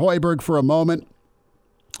from Fred Hoiberg for a moment,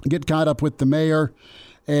 get caught up with the mayor.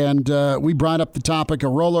 And we brought up the topic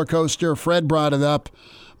of roller coaster. Fred brought it up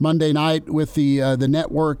Monday night with the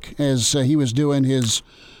network as he was doing his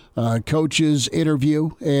coaches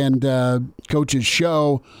interview and coaches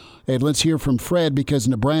show. And let's hear from Fred because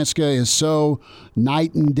Nebraska is so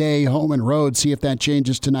night and day, home and road. See if that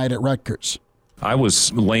changes tonight at Rutgers. I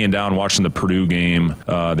was laying down watching the Purdue game.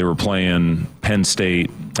 They were playing Penn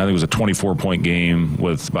State. I think it was a 24-point game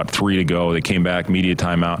with about 3 to go. They came back, media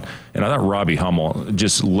timeout. And I thought Robbie Hummel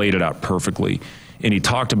just laid it out perfectly. And he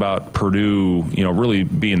talked about Purdue, really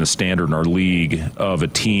being the standard in our league of a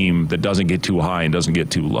team that doesn't get too high and doesn't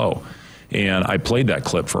get too low. And I played that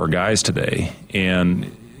clip for our guys today.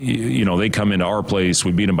 And, they come into our place,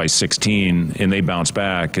 we beat them by 16, and they bounce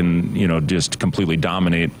back and, just completely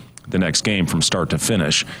dominate the next game from start to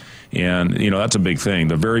finish. And, that's a big thing.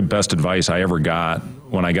 The very best advice I ever got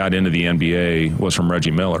when I got into the NBA was from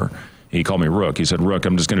Reggie Miller. He called me Rook. He said, Rook,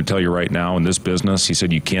 I'm just going to tell you right now in this business, he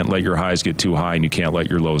said, you can't let your highs get too high and you can't let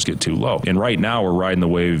your lows get too low. And right now we're riding the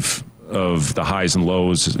wave of the highs and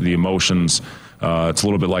lows, the emotions. It's a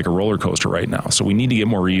little bit like a roller coaster right now. So we need to get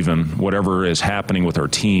more even, whatever is happening with our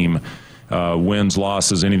team, wins,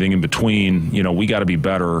 losses, anything in between. We got to be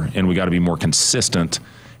better and we got to be more consistent.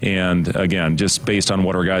 And again, just based on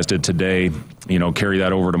what our guys did today, carry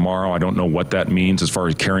that over tomorrow. I don't know what that means as far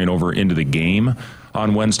as carrying over into the game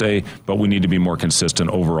on Wednesday, but we need to be more consistent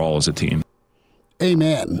overall as a team.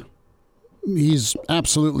 Amen. He's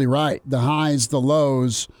absolutely right. The highs, the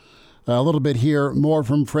lows, a little bit here, more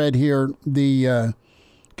from Fred here. The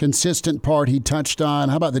consistent part he touched on.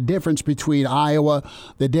 How about the difference between Iowa,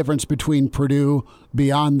 the difference between Purdue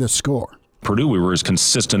beyond the score? Purdue, we were as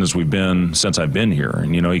consistent as we've been since I've been here.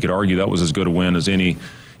 And, you could argue that was as good a win as any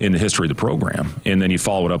in the history of the program. And then you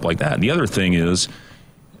follow it up like that. And the other thing is,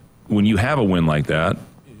 when you have a win like that,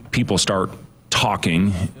 people start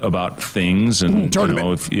talking about things. And,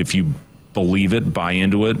 if you believe it, buy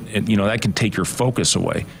into it, and, that can take your focus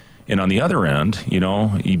away. And on the other end,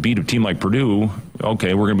 you beat a team like Purdue,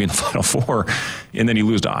 okay, we're going to be in the Final Four, and then you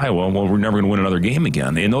lose to Iowa, well, we're never going to win another game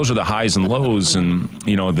again. And those are the highs and lows and,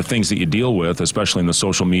 the things that you deal with, especially in the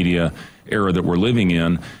social media era that we're living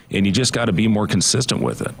in, and you just got to be more consistent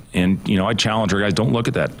with it. And, I challenge our guys, don't look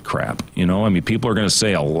at that crap. People are going to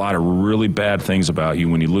say a lot of really bad things about you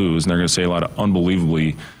when you lose, and they're going to say a lot of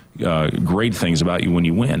unbelievably great things about you when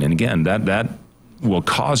you win. And again, that will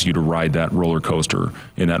cause you to ride that roller coaster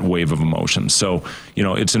in that wave of emotion. So,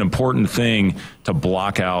 it's an important thing to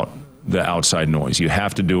block out the outside noise. You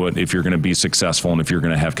have to do it if you're going to be successful and if you're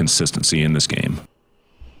going to have consistency in this game.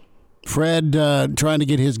 Fred trying to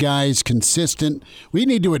get his guys consistent. We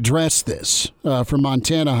need to address this from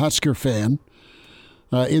Montana Husker fan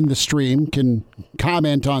in the stream. Can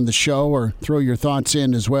comment on the show or throw your thoughts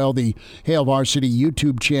in as well, the Hail Varsity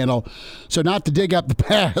YouTube channel. So not to dig up the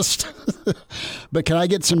past, but can I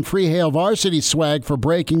get some free Hail Varsity swag for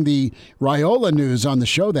breaking the Raiola news on the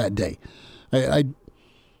show that day?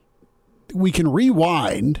 We can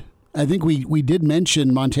rewind. I think we did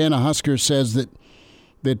mention Montana Husker says that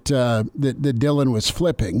Dylan was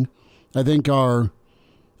flipping. I think our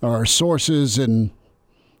sources and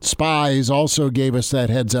spies also gave us that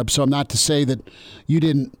heads up. So I'm not to say that you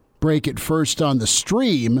didn't break it first on the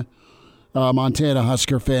stream, Montana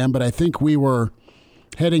Husker fan, but I think we were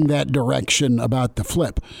heading that direction about the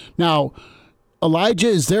flip. Now, Elijah,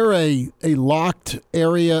 is there a locked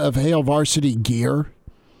area of Hail Varsity gear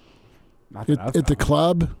at the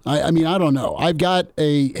club? I don't know. I've got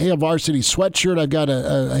a Hail Varsity sweatshirt. I've got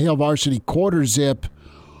a Hail Varsity quarter zip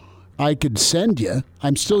I could send you.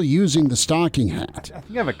 I'm still using the stocking hat. I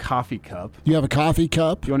think I have a coffee cup. You have a coffee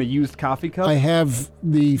cup? You want a used coffee cup? I have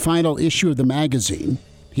the final issue of the magazine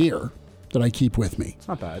here that I keep with me. It's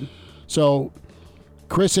not bad. So,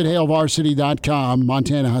 Chris at HailVarsity.com,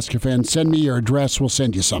 Montana Husker fan, send me your address. We'll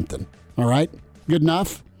send you something. All right? Good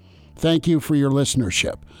enough? Thank you for your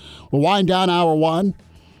listenership. We'll wind down hour one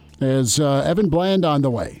as Evan Bland on the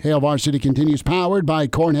way. Hail Varsity continues, powered by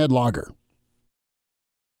Cornhead Lager.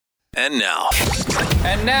 And now,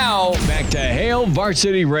 back to Hail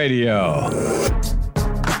Varsity Radio.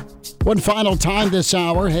 One final time this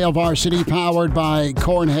hour, Hail Varsity, powered by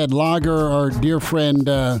Cornhead Lager. Our dear friend,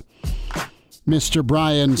 Mr.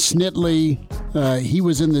 Brian Snitley, he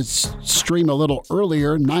was in this stream a little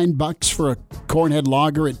earlier. $9 for a Cornhead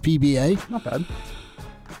Lager at PBA. Not bad.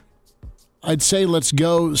 I'd say let's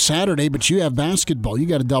go Saturday, but you have basketball. You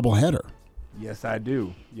got a doubleheader. Yes, I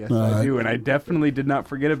do. I do. And I definitely did not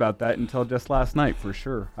forget about that until just last night, for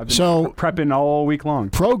sure. I've been prepping all week long.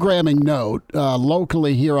 Programming note,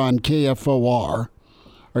 locally here on KFOR,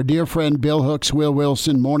 our dear friend Bill Hooks, Will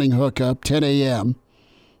Wilson, morning hookup, 10 a.m.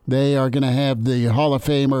 They are going to have the Hall of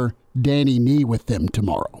Famer Danny Nee with them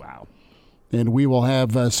tomorrow. Wow. And we will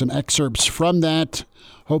have some excerpts from that.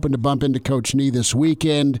 Hoping to bump into Coach Nee this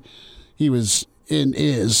weekend. He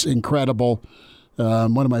is incredible.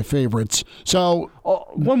 One of my favorites. So,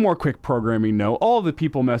 one more quick programming note. All the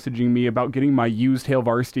people messaging me about getting my used Hail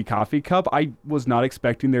Varsity coffee cup, I was not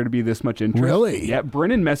expecting there to be this much interest. Really? Yeah,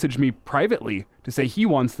 Brennan messaged me privately to say he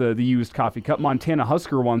wants the used coffee cup. Montana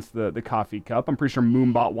Husker wants the coffee cup. I'm pretty sure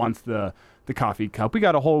Moonbot wants the coffee cup. We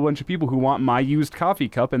got a whole bunch of people who want my used coffee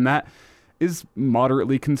cup, and that is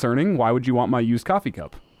moderately concerning. Why would you want my used coffee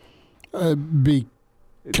cup?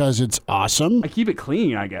 Because it's awesome. I keep it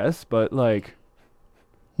clean, I guess, but like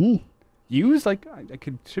used, like I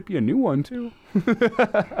could ship you a new one too.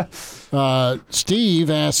 Steve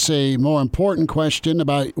asks a more important question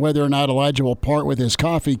about whether or not Elijah will part with his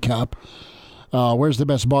coffee cup. Where's the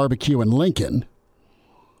best barbecue in Lincoln?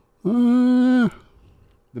 The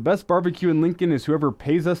best barbecue in Lincoln is whoever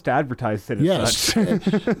pays us to advertise it. Yes,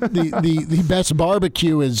 the best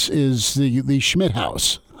barbecue is the Schmidt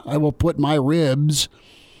House. I will put my ribs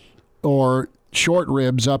or short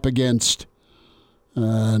ribs up against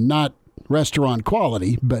not restaurant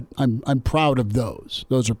quality, but I'm proud of those.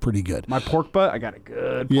 Those are pretty good. My pork butt, I got a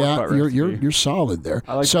good pork butt recipe. You're solid there.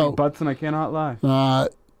 I like big butts, and I cannot lie.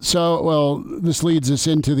 This leads us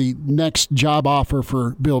into the next job offer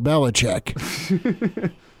for Bill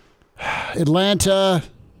Belichick. Atlanta,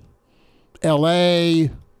 L.A.,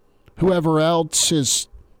 whoever else is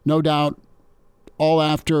no doubt all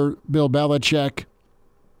after Bill Belichick.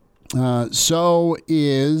 So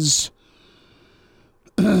is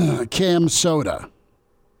Cam Soda.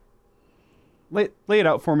 Lay it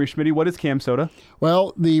out for me, Schmitty. What is Cam Soda?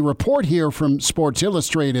 Well, the report here from Sports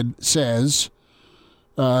Illustrated says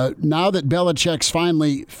now that Belichick's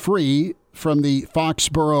finally free from the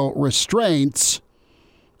Foxborough restraints,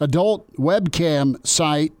 adult webcam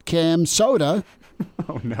site Cam Soda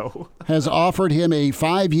has offered him a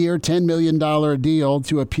 5-year, $10 million deal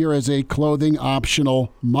to appear as a clothing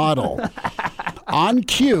optional model. On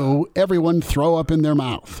cue, everyone throw up in their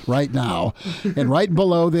mouth right now. And right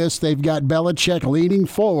below this, they've got Belichick leaning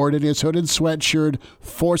forward in his hooded sweatshirt,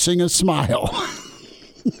 forcing a smile.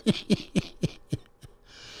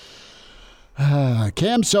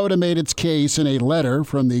 Cam Soda made its case in a letter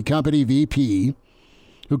from the company VP,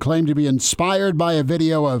 who claimed to be inspired by a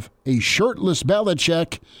video of a shirtless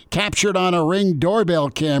Belichick captured on a Ring doorbell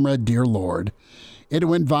camera. Dear Lord. It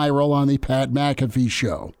went viral on the Pat McAfee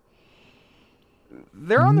show.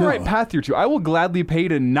 They're on the right path here, too. I will gladly pay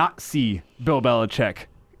to not see Bill Belichick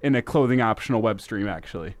in a clothing optional web stream,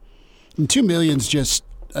 actually. And $2 million's just,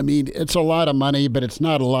 I mean, it's a lot of money, but it's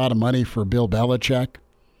not a lot of money for Bill Belichick.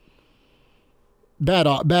 Bad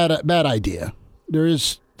idea. There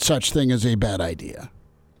is such thing as a bad idea.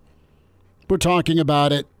 We're talking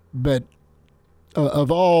about it, but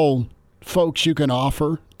of all folks you can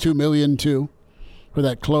offer $2 million to for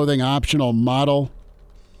that clothing optional model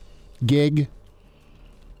gig,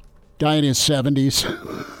 guy in his 70s,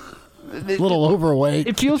 a little overweight.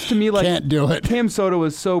 It feels to me like can't do it. Cam Soda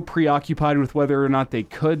was so preoccupied with whether or not they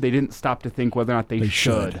could, they didn't stop to think whether or not they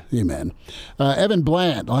should. Amen. Evan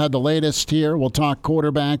Bland will have the latest here. We'll talk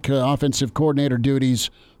quarterback, offensive coordinator duties.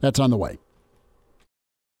 That's on the way.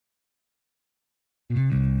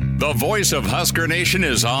 The voice of Husker Nation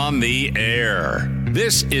is on the air.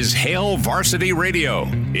 This is Hail Varsity Radio.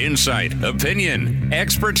 Insight, opinion,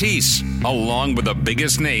 expertise, along with the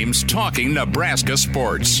biggest names talking Nebraska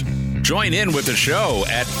sports. Join in with the show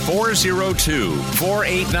at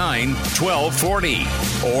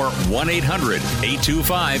 402-489-1240 or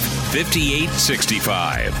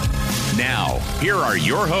 1-800-825-5865. Now, here are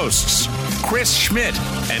your hosts, Chris Schmidt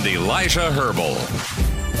and Elijah Herbal.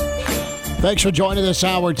 Thanks for joining us,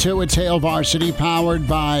 Hour 2. It's Hail Varsity, powered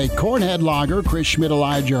by Cornhead Lager. Chris Schmidt,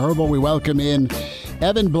 Elijah Herbal. We welcome in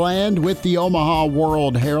Evan Bland with the Omaha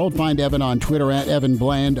World Herald. Find Evan on Twitter at Evan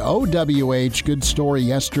Bland, OWH. Good story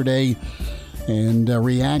yesterday. And a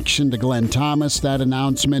reaction to Glenn Thomas, that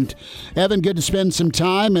announcement. Evan, good to spend some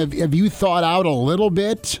time. Have you thought out a little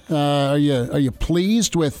bit? Are you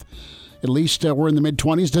pleased with, at least we're in the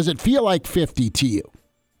mid-20s? Does it feel like 50 to you?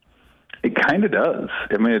 It kind of does.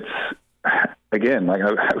 I mean, it's... Again, like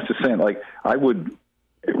I was just saying, like I would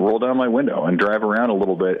roll down my window and drive around a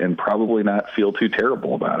little bit and probably not feel too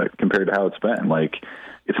terrible about it compared to how it's been. Like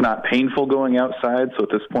it's not painful going outside, so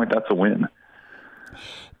at this point, that's a win.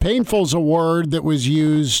 Painful is a word that was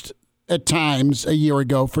used at times a year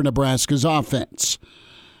ago for Nebraska's offense.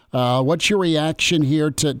 What's your reaction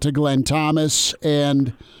here to Glenn Thomas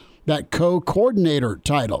and that co-coordinator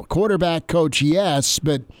title? Quarterback coach, yes,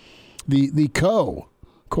 but the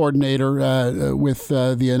coordinator with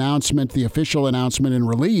the announcement, the official announcement and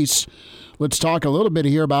release. Let's talk a little bit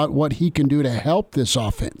here about what he can do to help this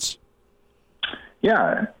offense.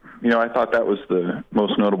 Yeah, I thought that was the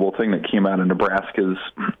most notable thing that came out of Nebraska's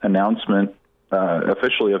announcement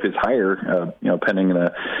officially of his hire, pending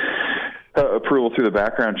the approval through the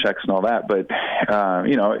background checks and all that. But,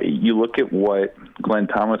 you look at what Glenn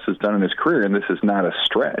Thomas has done in his career, and this is not a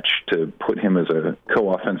stretch to put him as a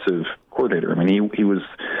co-offensive coordinator. I mean, he was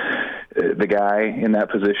the guy in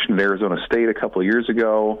that position at Arizona State a couple of years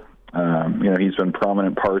ago. He's been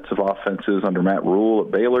prominent parts of offenses under Matt Rule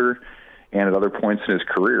at Baylor. and at other points in his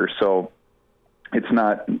career. So it's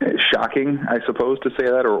not shocking, I suppose, to say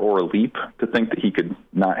that, or a leap to think that he could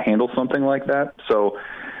not handle something like that. So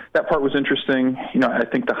that part was interesting. I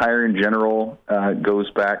think the hire in general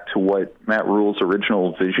goes back to what Matt Rule's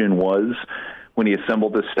original vision was when he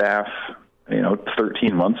assembled the staff,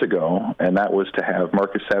 13 months ago, and that was to have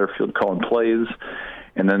Marcus Satterfield calling plays,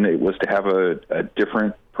 and then it was to have a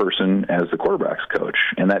different person as the quarterback's coach,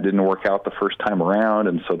 and that didn't work out the first time around,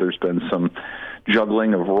 and so there's been some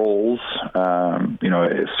juggling of roles,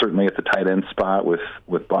 certainly at the tight end spot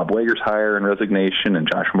with Bob Wager's hire and resignation and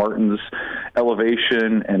Josh Martin's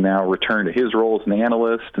elevation and now return to his role as an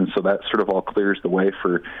analyst, and so that sort of all clears the way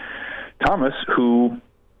for Thomas, who,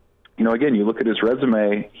 again, you look at his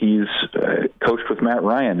resume, he's coached with Matt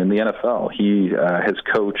Ryan in the NFL. He has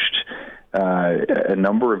coached a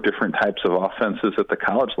number of different types of offenses at the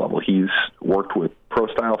college level. He's worked with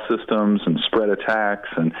pro-style systems and spread attacks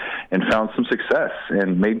and found some success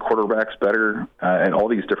and made quarterbacks better at all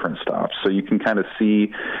these different stops. So you can kind of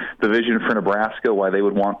see the vision for Nebraska, why they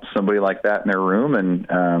would want somebody like that in their room. And,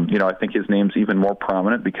 I think his name's even more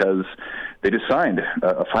prominent because they just signed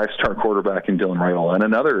a five-star quarterback in Dylan Raiola and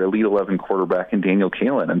another Elite 11 quarterback in Daniel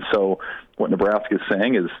Kalen. And so what Nebraska is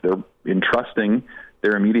saying is they're entrusting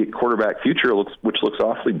their immediate quarterback future, which looks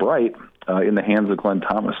awfully bright, in the hands of Glenn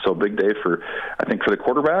Thomas. So big day for the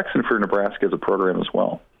quarterbacks and for Nebraska as a program as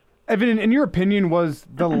well. Evan, in your opinion, was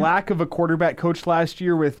the lack of a quarterback coach last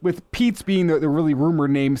year, with Pete's being the really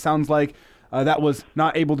rumored name, sounds like that was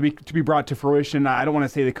not able to be brought to fruition. I don't want to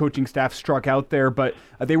say the coaching staff struck out there, but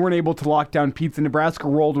they weren't able to lock down Pete's, and Nebraska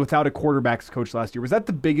rolled without a quarterback's coach last year. Was that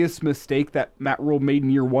the biggest mistake that Matt Rule made in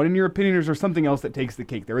year one, in your opinion, or is there something else that takes the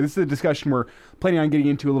cake there? This is a discussion we're planning on getting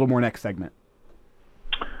into a little more next segment.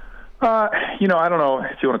 I don't know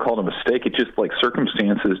if you want to call it a mistake. It just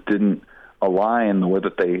circumstances didn't align the way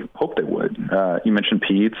that they hoped they would. You mentioned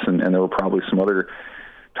Pete's, and there were probably some other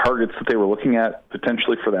targets that they were looking at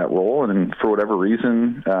potentially for that role, and for whatever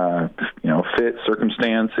reason, fit,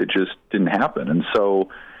 circumstance, it just didn't happen. And so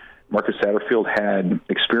Marcus Satterfield had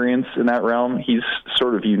experience in that realm. He's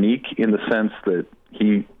sort of unique in the sense that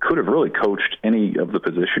he could have really coached any of the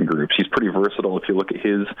position groups. He's pretty versatile if you look at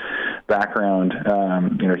his background.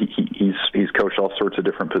 He's coached all sorts of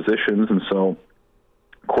different positions, and so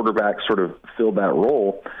quarterback sort of filled that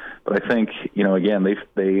role. But I think, again,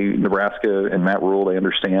 Nebraska and Matt Rule, they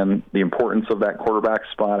understand the importance of that quarterback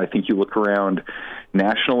spot. I think you look around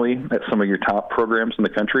nationally at some of your top programs in the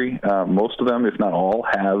country. Most of them, if not all,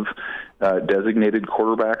 have designated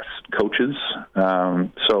quarterbacks coaches.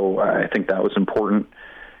 So I think that was important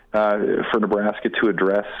for Nebraska to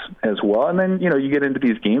address as well. And then, you get into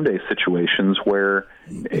these game day situations where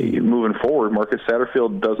moving forward, Marcus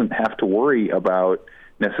Satterfield doesn't have to worry about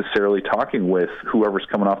necessarily talking with whoever's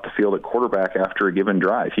coming off the field at quarterback after a given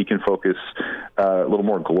drive. He can focus a little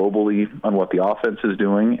more globally on what the offense is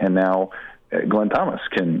doing, and now Glenn Thomas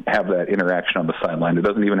can have that interaction on the sideline. It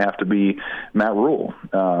doesn't even have to be Matt Rule.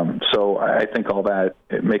 So I think all that,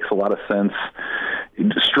 it makes a lot of sense.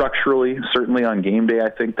 Structurally, certainly on game day,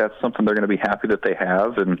 I think that's something they're going to be happy that they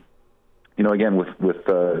have. And, again, with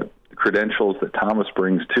the credentials that Thomas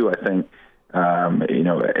brings too, I think,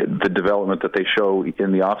 the development that they show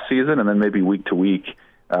in the off season and then maybe week to week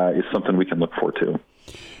is something we can look forward to.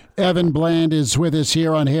 Evan Bland is with us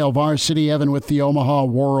here on Hail Varsity. Evan with the Omaha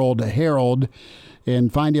World Herald,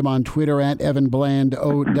 and find him on Twitter at Evan Bland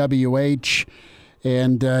OWH.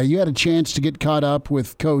 And you had a chance to get caught up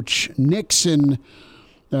with Coach Nixon,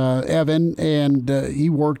 Evan, and he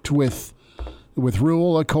worked with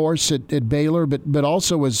Rule, of course, at Baylor, but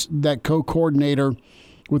also was that co-coordinator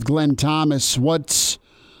with Glenn Thomas. What's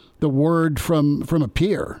the word from a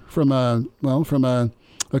peer, from a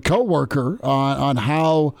coworker on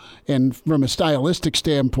how, and from a stylistic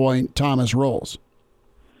standpoint, Thomas rolls?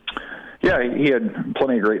 Yeah, he had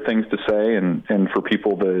plenty of great things to say, and for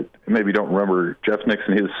people that maybe don't remember, Jeff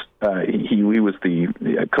Nixon, he was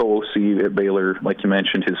the co-OC at Baylor, like you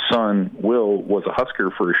mentioned. His son, Will, was a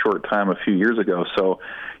Husker for a short time a few years ago, so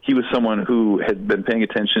he was someone who had been paying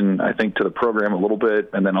attention, I think, to the program a little bit,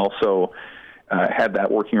 and then also had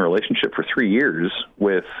that working relationship for 3 years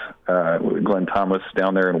with Glenn Thomas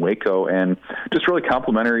down there in Waco, and just really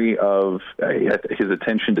complimentary of his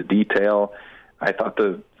attention to detail. I thought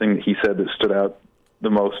the thing that he said that stood out the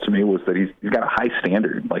most to me was that he's got a high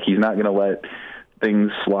standard. Like, he's not going to let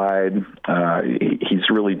things slide. He's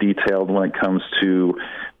really detailed when it comes to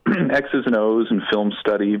X's and O's and film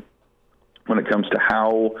study, when it comes to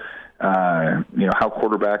how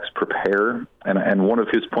quarterbacks prepare. And one of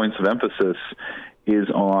his points of emphasis is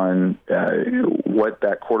on what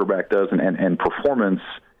that quarterback does and performance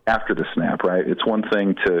after the snap, right? It's one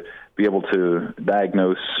thing to be able to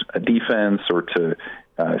diagnose a defense or to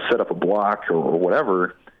set up a block or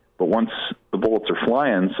whatever, but once the bullets are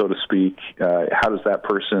flying, so to speak, how does that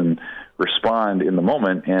person respond in the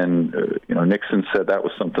moment? And Nixon said that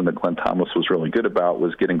was something that Glenn Thomas was really good about,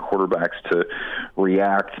 was getting quarterbacks to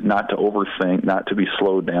react, not to overthink, not to be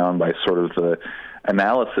slowed down by sort of the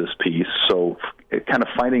analysis piece. So kind of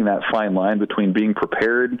finding that fine line between being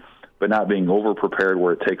prepared but not being over-prepared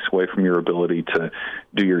where it takes away from your ability to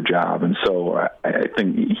do your job. And so I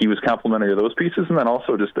think he was complimentary of those pieces. And then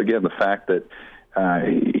also just, again, the fact that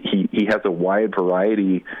he has a wide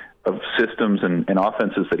variety of systems and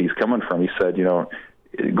offenses that he's coming from. He said,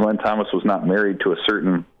 Glenn Thomas was not married to a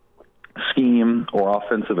certain scheme or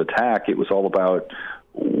offensive attack. It was all about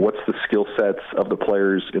what's the skill sets of the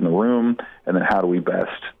players in the room, and then how do we best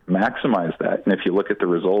maximize that. And if you look at the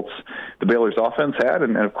results the Baylor's offense had,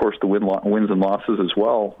 and of course the wins and losses as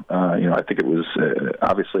well, I think it was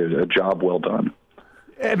obviously a job well done.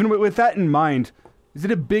 Evan, with that in mind, is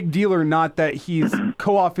it a big deal or not that he's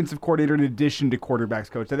co-offensive coordinator in addition to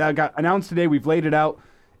quarterbacks coach? That got announced today. We've laid it out.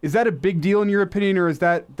 Is that a big deal in your opinion, or is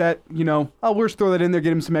that we'll just throw that in there,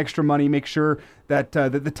 get him some extra money, make sure that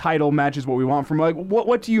the title matches what we want from him?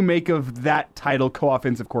 What do you make of that title,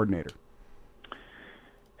 co-offensive coordinator?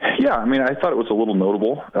 Yeah, I thought it was a little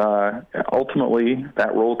notable. Ultimately,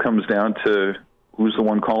 that role comes down to who's the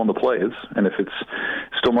one calling the plays, and if it's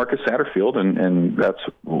still Marcus Satterfield, and that's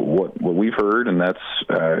what we've heard, and that's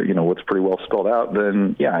what's pretty well spelled out,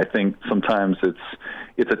 then yeah, I think sometimes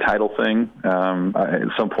it's a title thing. At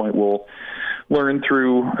some point, we'll learn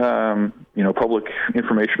through public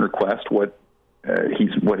information request what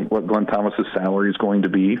Glenn Thomas's salary is going to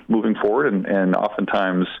be moving forward, and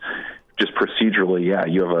oftentimes just procedurally, yeah,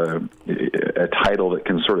 you have a title that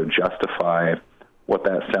can sort of justify what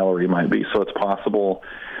that salary might be. So it's possible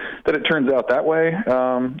that it turns out that way.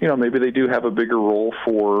 Maybe they do have a bigger role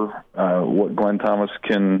for what Glenn Thomas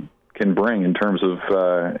can bring in terms of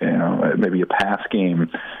maybe a pass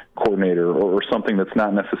game coordinator or something that's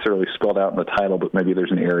not necessarily spelled out in the title, but maybe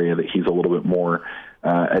there's an area that he's a little bit more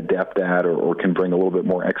adept at or can bring a little bit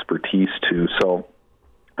more expertise to. So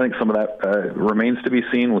I think some of that remains to be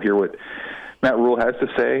seen. We'll hear what Matt Rule has to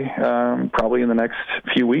say probably in the next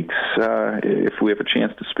few weeks if we have a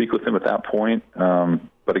chance to speak with him at that point.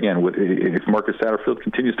 But again, if Marcus Satterfield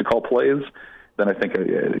continues to call plays, then I think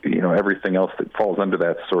everything else that falls under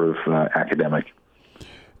that sort of academic.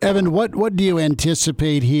 Evan, what do you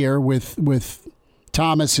anticipate here with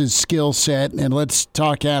Thomas's skill set? And let's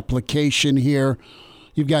talk application here.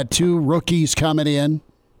 You've got two rookies coming in,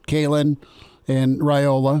 Kalen and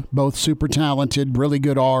Raiola, both super talented, really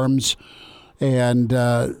good arms. And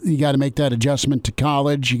you got to make that adjustment to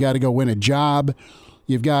college. You got to go win a job.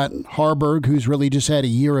 You've got Harburg, who's really just had a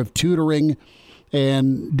year of tutoring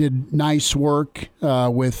and did nice work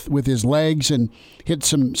with his legs and hit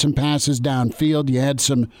some passes downfield. You had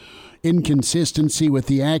some inconsistency with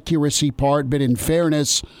the accuracy part, but in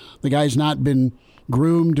fairness, the guy's not been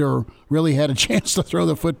groomed or really had a chance to throw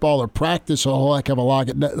the football or practice a whole heck of a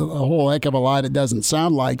lot. It doesn't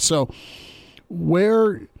sound like. So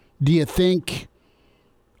where do you think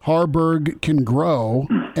Harburg can grow?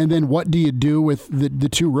 And then what do you do with the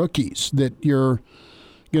two rookies that you're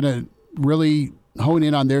going to really hone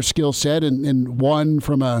in on their skill set and one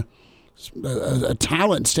from a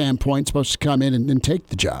talent standpoint supposed to come in and take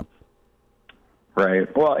the job? Right.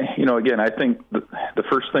 Well, again, I think the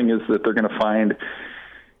first thing is that they're going to find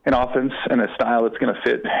an offense and a style that's going to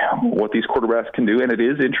fit what these quarterbacks can do. And it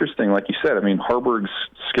is interesting, like you said, Harburg's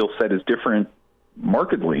skill set is different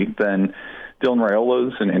markedly than Dylan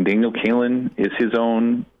Raiola's, and Daniel Kalen is his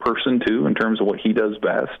own person too in terms of what he does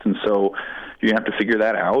best. And so you have to figure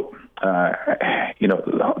that out.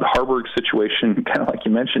 The Harburg situation, kind of like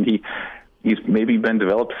you mentioned, he's maybe been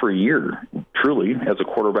developed for a year, truly, as a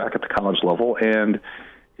quarterback at the college level, and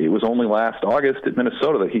it was only last August at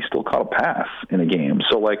Minnesota that he still caught a pass in a game.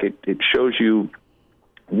 So, it shows you,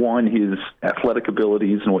 one, his athletic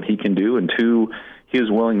abilities and what he can do, and two, his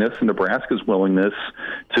willingness and Nebraska's willingness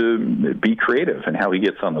to be creative in how he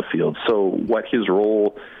gets on the field. So what his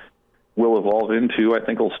role will evolve into, I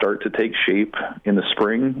think, will start to take shape in the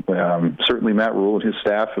spring. Certainly Matt Rule and his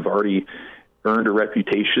staff have already earned a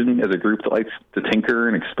reputation as a group that likes to tinker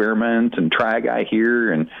and experiment and try a guy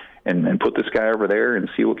here and put this guy over there and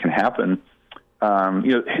see what can happen.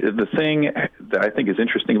 The thing that I think is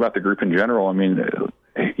interesting about the group in general,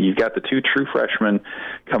 you've got the two true freshmen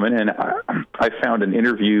coming in. I found an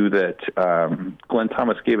interview that Glenn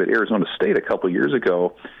Thomas gave at Arizona State a couple years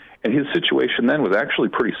ago, and his situation then was actually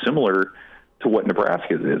pretty similar to what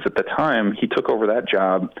Nebraska is. At the time he took over that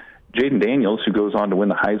job, Jaden Daniels, who goes on to win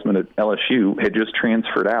the Heisman at LSU, had just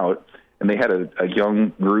transferred out, and they had a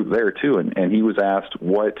young group there too. And he was asked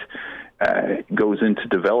what goes into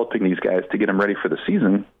developing these guys to get them ready for the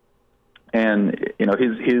season. And,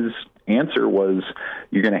 his answer was,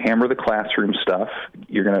 you're going to hammer the classroom stuff.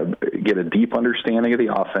 You're going to get a deep understanding of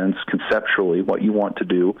the offense conceptually, what you want to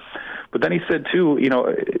do. But then he said too,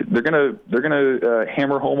 they're going to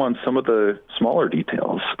hammer home on some of the smaller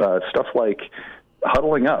details, stuff like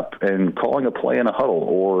huddling up and calling a play in a huddle,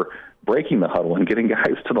 or breaking the huddle and getting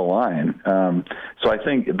guys to the line. So I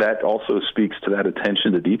think that also speaks to that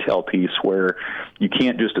attention to detail piece, where you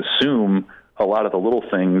can't just assume a lot of the little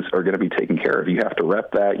things are going to be taken care of. You have to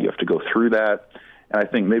rep that. You have to go through that. And I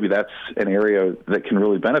think maybe that's an area that can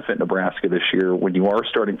really benefit Nebraska this year. When you are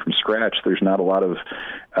starting from scratch, there's not a lot of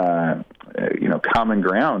common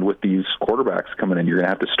ground with these quarterbacks coming in. You're going to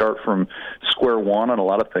have to start from square one on a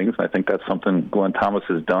lot of things. And I think that's something Glenn Thomas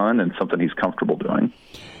has done and something he's comfortable doing.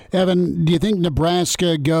 Evan, do you think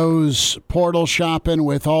Nebraska goes portal shopping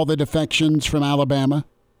with all the defections from Alabama?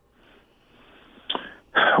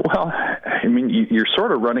 Well, I mean, you're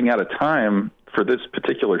sort of running out of time for this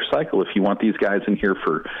particular cycle if you want these guys in here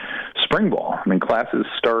for spring ball. I mean, classes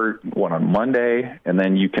start, on Monday, and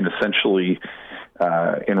then you can essentially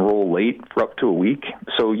enroll late for up to a week.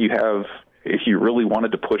 So you have, if you really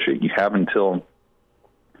wanted to push it, you have until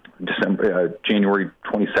January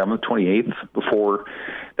 27th, 28th before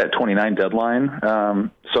that 29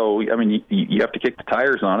 deadline. So, I mean, you have to kick the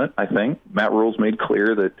tires on it, I think. Matt Rule's made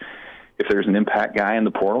clear that if there's an impact guy in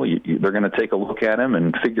the portal, they're going to take a look at him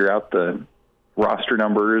and figure out the roster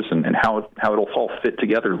numbers and how it'll all fit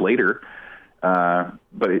together later.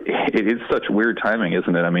 But it is such weird timing,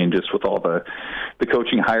 isn't it? I mean, just with all the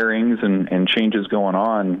coaching hirings and changes going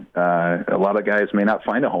on, a lot of guys may not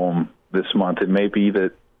find a home this month. It may be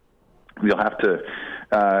that you'll have to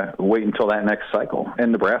wait until that next cycle.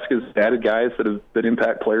 And Nebraska's added guys that have been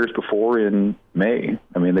impact players before in May.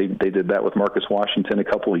 I mean, they did that with Marcus Washington a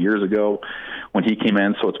couple of years ago when he came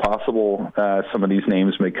in, so it's possible some of these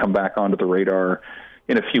names may come back onto the radar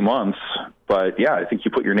in a few months. But, yeah, I think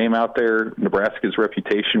you put your name out there. Nebraska's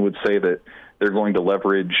reputation would say that they're going to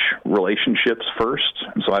leverage relationships first.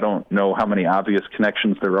 So I don't know how many obvious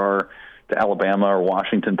connections there are to Alabama or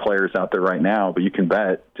Washington players out there right now, but you can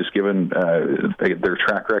bet, just given their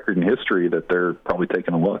track record and history, that they're probably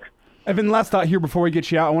taking a look. Evan, last thought here before we get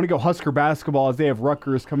you out. I want to go Husker basketball as they have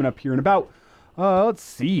Rutgers coming up here in about, let's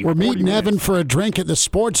see. We're meeting Evan for a drink at the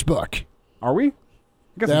sports book. Are we?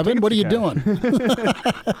 Evan, what are you doing?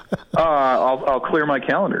 I'll clear my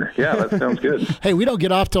calendar. Yeah, that sounds good. Hey, we don't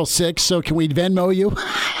get off till 6, so can we Venmo you?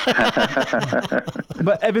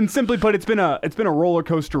 But Evan, simply put, it's been a roller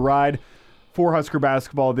coaster ride for Husker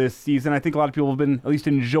basketball this season. I think a lot of people have been at least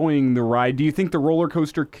enjoying the ride. Do you think the roller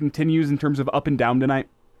coaster continues in terms of up and down tonight?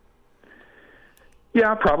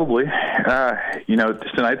 Yeah, probably.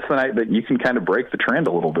 Tonight's the night that you can kind of break the trend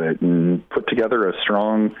a little bit and put together a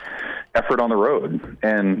strong effort on the road.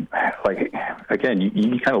 And, again,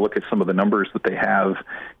 you kind of look at some of the numbers that they have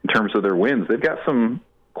in terms of their wins. They've got some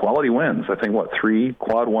quality wins. I think, 3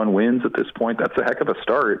 quad 1 wins at this point. That's a heck of a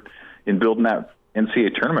start in building that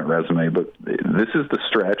NCAA tournament resume. But this is the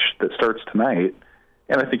stretch that starts tonight.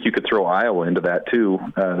 And I think you could throw Iowa into that, too,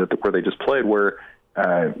 where they just played, where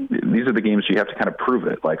these are the games you have to kind of prove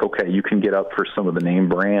it. Okay, you can get up for some of the name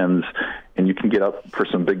brands and you can get up for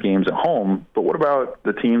some big games at home, but what about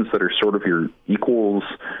the teams that are sort of your equals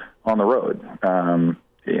on the road? And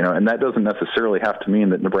that doesn't necessarily have to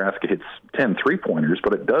mean that Nebraska hits 10 3-pointers,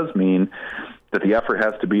 but it does mean that the effort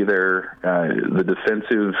has to be there. The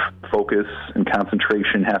defensive focus and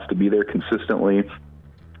concentration has to be there consistently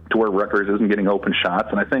to where Rutgers isn't getting open shots.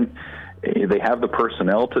 And I think they have the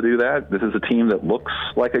personnel to do that. This is a team that looks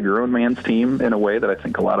like a grown man's team in a way that I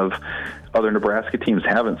think a lot of other Nebraska teams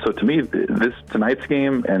haven't. So to me, tonight's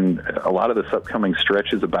game and a lot of this upcoming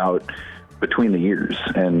stretch is about between the years.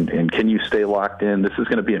 And can you stay locked in? This is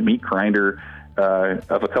going to be a meat grinder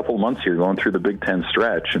of a couple of months here going through the Big Ten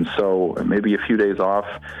stretch. And so maybe a few days off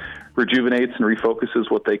rejuvenates and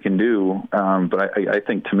refocuses what they can do. But I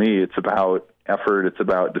think to me it's about effort. It's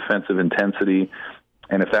about defensive intensity.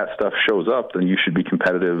 And if that stuff shows up, then you should be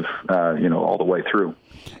competitive, all the way through.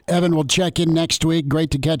 Evan, we'll check in next week.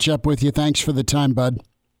 Great to catch up with you. Thanks for the time, bud.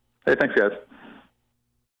 Hey, thanks, guys.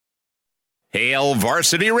 Hail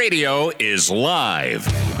Varsity Radio is live.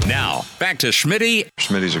 Now, back to Schmitty.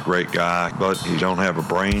 Schmitty's a great guy, but he don't have a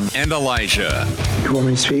brain. And Elijah. You want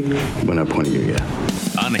me to speak? When I point at you,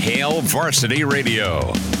 yeah. On Hail Varsity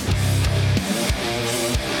Radio.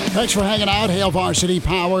 Thanks for hanging out. Hail Varsity,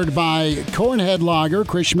 powered by Cornhead Lager,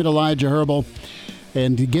 Chris Schmidt, Elijah Herbal.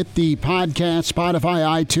 And to get the podcast,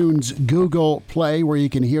 Spotify, iTunes, Google Play, where you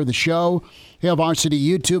can hear the show. Hail Varsity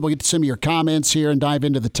YouTube. We'll get to some of your comments here and dive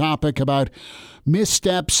into the topic about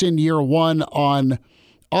missteps in year one on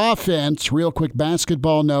offense. Real quick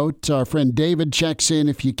basketball note. Our friend David checks in.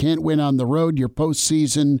 If you can't win on the road, your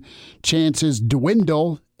postseason chances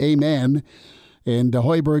dwindle. Amen. And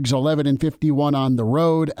Hoiberg's 11-51 on the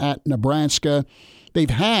road at Nebraska. They've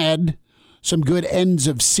had some good ends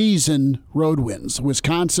of season road wins.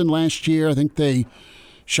 Wisconsin last year, I think they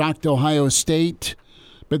shocked Ohio State,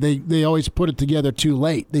 but they always put it together too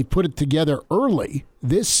late. They put it together early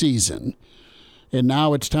this season, and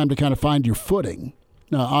now it's time to kind of find your footing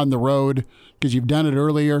on the road because you've done it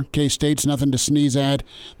earlier. K-State's nothing to sneeze at.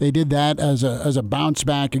 They did that as a bounce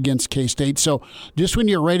back against K-State. So just when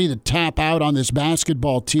you're ready to tap out on this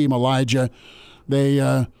basketball team, Elijah, they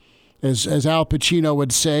as Al Pacino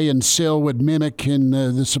would say and Sil would mimic in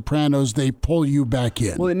The Sopranos, they pull you back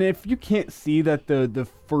in. Well, and if you can't see that the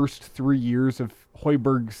first 3 years of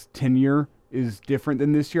Hoiberg's tenure is different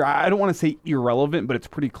than this year, I don't want to say irrelevant, but it's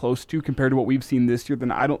pretty close to compared to what we've seen this year,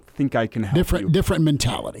 then I don't think I can help you. Different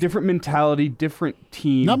mentality. Different mentality, different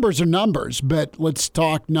team. Numbers are numbers, but let's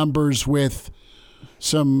talk numbers with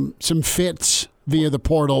some fits via the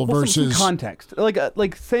portal versus some context.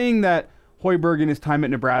 Like saying that Hoiberg in his time at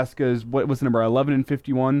Nebraska is, what was the number,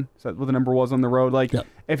 11-51? Is that what the number was on the road?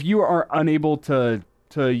 If you are unable to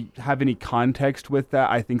have any context with that,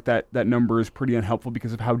 I think that number is pretty unhelpful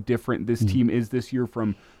because of how different this team is this year,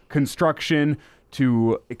 from construction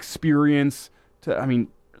to experience to,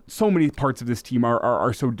 so many parts of this team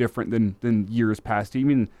are so different than years past.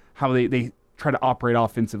 Even how they try to operate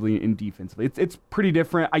offensively and defensively. It's pretty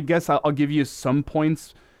different. I guess I'll give you some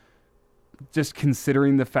points just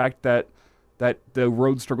considering the fact that the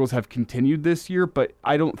road struggles have continued this year, but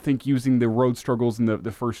I don't think using the road struggles in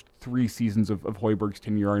the first 3 seasons of Hoiberg's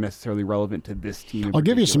tenure are necessarily relevant to this team. I'll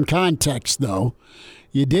give you some context, though.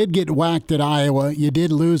 You did get whacked at Iowa. You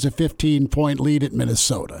did lose a 15-point lead at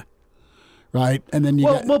Minnesota, right? And then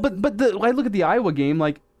I look at the Iowa game,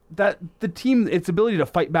 like that the team, its ability to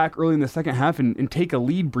fight back early in the second half and take a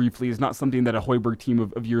lead briefly is not something that a Hoiberg team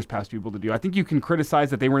of years past would be able to do. I think you can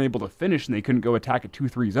criticize that they weren't able to finish and they couldn't go attack a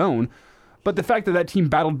 2-3 zone. But the fact that team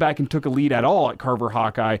battled back and took a lead at all at Carver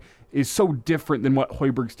Hawkeye is so different than what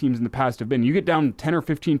Hoiberg's teams in the past have been. You get down 10 or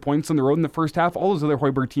 15 points on the road in the first half, all those other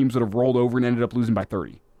Hoiberg teams would have rolled over and ended up losing by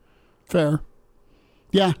 30. Fair.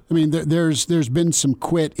 Yeah, there's been some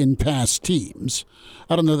quit in past teams.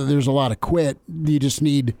 I don't know that there's a lot of quit. You just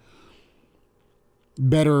need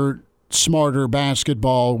better, smarter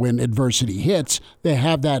basketball when adversity hits. They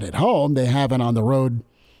have that at home. They haven't on the road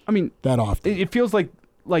that often. It feels like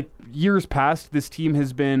years past, this team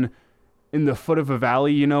has been in the foot of a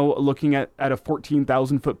valley, looking at a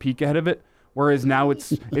 14,000-foot peak ahead of it, whereas now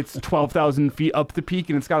it's 12,000 feet up the peak,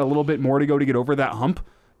 and it's got a little bit more to go to get over that hump.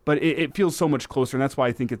 But it feels so much closer, and that's why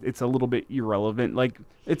I think it's a little bit irrelevant.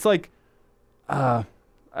 The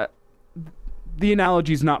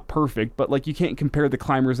analogy's not perfect, but you can't compare the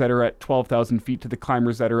climbers that are at 12,000 feet to the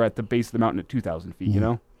climbers that are at the base of the mountain at 2,000 feet,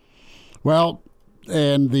 Well,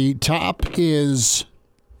 and the top is,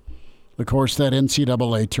 of course, that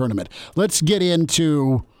NCAA tournament. Let's get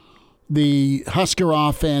into the Husker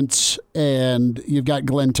offense, and you've got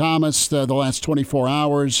Glenn Thomas the last 24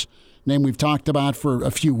 hours, name we've talked about for a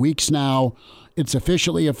few weeks now. It's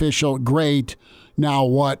officially official. Great. Now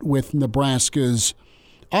what with Nebraska's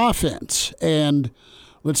offense? And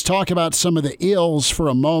let's talk about some of the ills for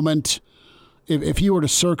a moment. If you were to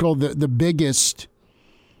circle the biggest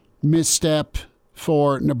misstep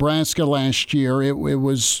for Nebraska last year, it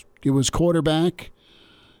was quarterback,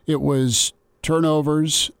 it was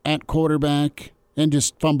turnovers at quarterback, and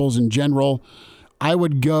just fumbles in general. I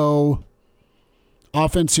would go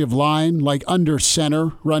offensive line, like under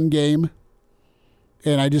center run game,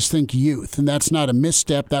 and I just think youth, and that's not a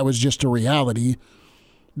misstep. That was just a reality.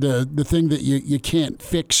 The thing that you can't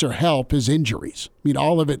fix or help is injuries.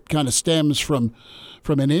 All of it kind of stems from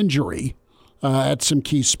an injury at some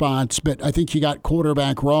key spots, but I think you got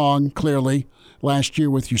quarterback wrong, clearly, last year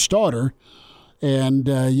with your starter, and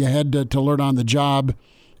you had to learn on the job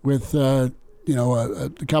with a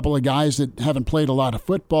couple of guys that haven't played a lot of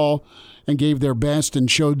football and gave their best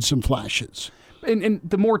and showed some flashes. And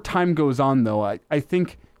the more time goes on, though, I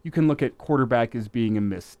think you can look at quarterback as being a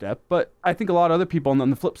misstep, but I think a lot of other people on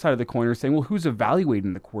the flip side of the coin are saying, well, who's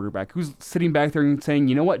evaluating the quarterback? Who's sitting back there and saying,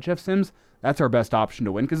 you know what, Jeff Sims, That's our best option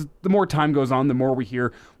to win, because the more time goes on, the more we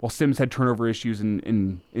hear, well, Sims had turnover issues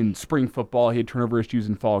in spring football. He had turnover issues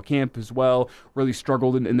in fall camp as well, really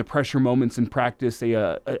struggled in the pressure moments in practice,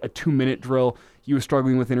 a 2-minute drill. He was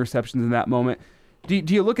struggling with interceptions in that moment. Do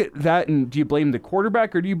you look at that and do you blame the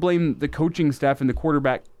quarterback, or do you blame the coaching staff and the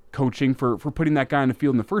quarterback coaching for putting that guy on the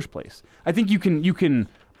field in the first place? I think you can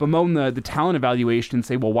bemoan the talent evaluation and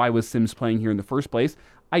say, well, why was Sims playing here in the first place?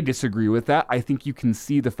 I disagree with that. I think you can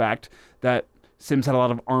see the fact that Sims had a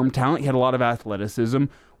lot of arm talent. He had a lot of athleticism.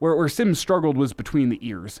 Where Sims struggled was between the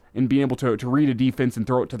ears and being able to read a defense and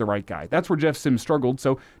throw it to the right guy. That's where Jeff Sims struggled.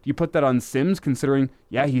 So do you put that on Sims, considering,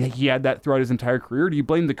 yeah, he had that throughout his entire career? Do you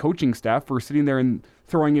blame the coaching staff for sitting there and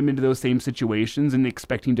throwing him into those same situations and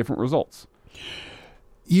expecting different results?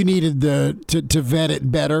 You needed to vet it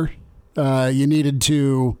better. You needed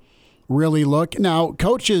to really look. Now,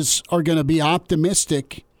 coaches are going to be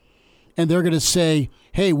optimistic, and they're going to say,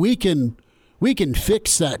 hey, we can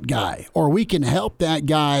fix that guy, or we can help that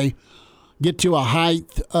guy get to a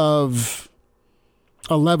height of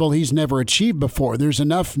a level he's never achieved before. There's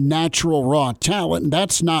enough natural raw talent, and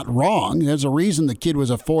that's not wrong. There's a reason the kid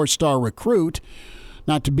was a 4-star recruit,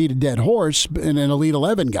 not to beat a dead horse, and an Elite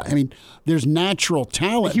 11 guy. I mean, there's natural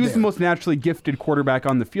talent. He was there. the most naturally gifted quarterback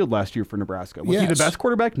on the field last year for Nebraska. Was he the best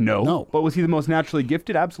quarterback? No. But was he the most naturally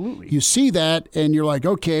gifted? Absolutely. You see that, and you're like,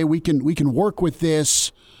 okay, we can work with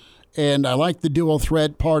this, and I like the dual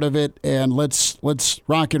threat part of it, and let's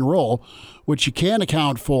rock and roll. What you can't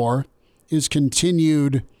account for is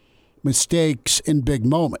continued mistakes in big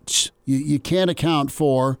moments. You can't account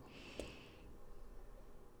for,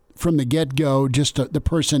 from the get-go, just the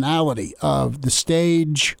personality of the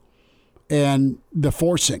stage and the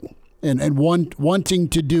forcing and wanting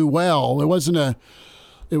to do well. It wasn't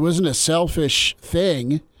a selfish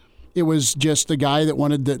thing. It was just a guy that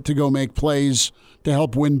wanted to go make plays to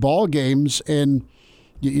help win ball games, and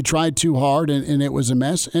you tried too hard, and it was a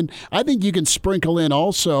mess. And I think you can sprinkle in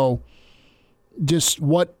also just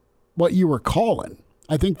what you were calling.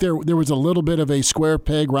 I think there was a little bit of a square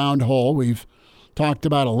peg, round hole. We've talked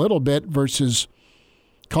about a little bit, versus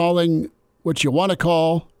calling what you want to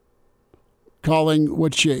call, calling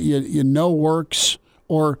what you know works,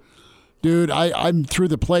 or, dude, I'm through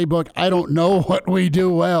the playbook. I don't know what we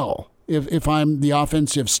do well if I'm the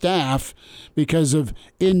offensive staff, because of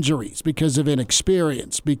injuries, because of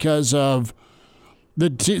inexperience, because of the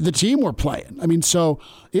team we're playing. I mean, so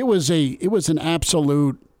it was an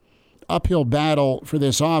absolute uphill battle for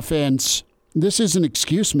this offense. This isn't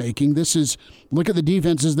excuse making. This is, look at the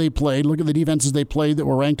defenses they played. Look at the defenses they played that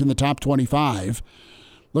were ranked in the top 25.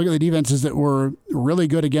 Look at the defenses that were really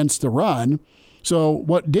good against the run. So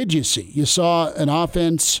what did you see? You saw an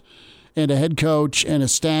offense and a head coach and a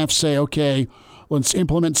staff say, okay, let's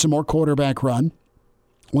implement some more quarterback run.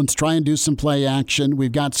 Let's try and do some play action.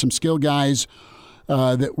 We've got some skill guys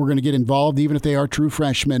that we're going to get involved, even if they are true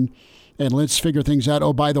freshmen. And let's figure things out.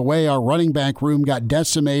 Oh, by the way, our running back room got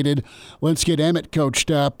decimated. Let's get Emmett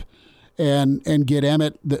coached up and get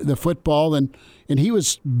Emmett the football. And he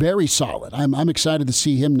was very solid. I'm excited to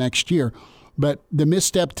see him next year. But the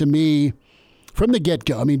misstep to me from the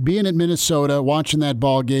get-go, I mean, being in Minnesota, watching that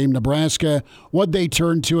ball game, Nebraska, what they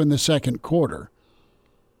turned to in the second quarter,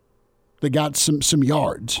 they got some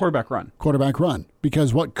yards. Quarterback run.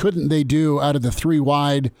 Because what couldn't they do out of the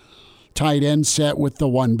 3-wide tight end set with the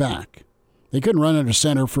 1 back? They couldn't run under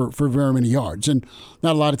center for very many yards, and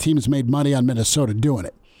not a lot of teams made money on Minnesota doing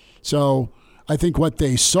it. So I think what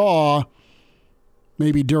they saw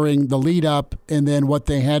maybe during the lead-up, and then what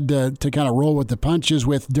they had to kind of roll with the punches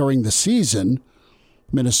with during the season,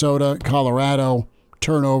 Minnesota, Colorado,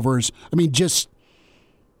 turnovers. I mean, just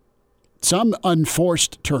some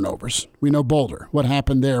unforced turnovers. We know Boulder, what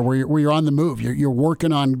happened there, where you're on the move. You're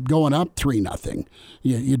working on going up 3-0.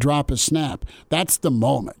 You drop a snap. That's the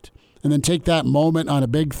moment. And then take that moment on a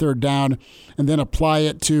big third down and then apply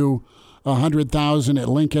it to 100,000 at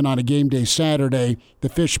Lincoln on a game day Saturday, the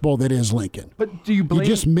fishbowl that is Lincoln. But do you blame? You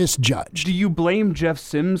just misjudged. Do you blame Jeff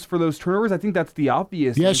Sims for those turnovers? I think that's the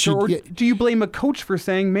obvious answer. Or do you blame a coach for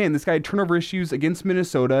saying, man, this guy had turnover issues against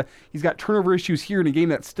Minnesota. He's got turnover issues here in a game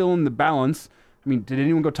that's still in the balance. I mean, did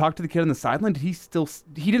anyone go talk to the kid on the sideline? He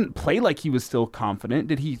didn't play like he was still confident.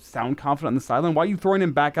 Did he sound confident on the sideline? Why are you throwing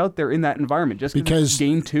him back out there in that environment? Just because it's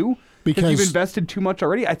game 2? Because you've invested too much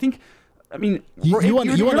already? I mean,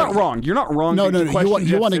 you're not wrong. You're not wrong. No.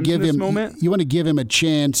 You want to give him a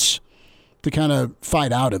chance to kind of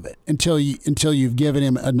fight out of it until you've given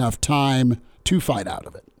him enough time to fight out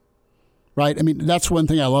of it, right? I mean, that's one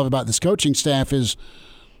thing I love about this coaching staff is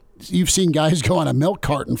you've seen guys go on a milk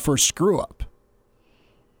carton for screw up.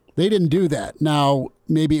 They didn't do that. Now,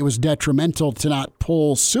 maybe it was detrimental to not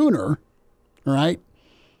pull sooner, right?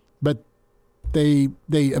 But they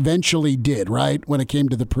eventually did, right? When it came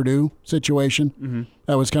to the Purdue situation,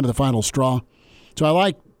 That was kind of the final straw. So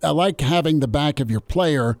I like having the back of your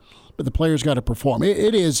player, but the player's got to perform.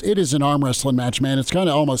 It is an arm wrestling match, man. It's kind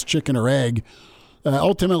of almost chicken or egg.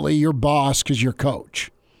 Ultimately, you're boss because you're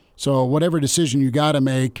coach. So whatever decision you got to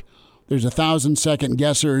make, there's 1,000 second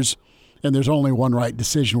guessers, and there's only one right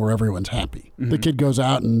decision where everyone's happy. The kid goes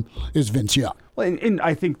out and is Vince Young. Well, and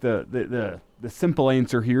I think the simple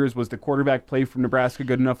answer here was the quarterback play from Nebraska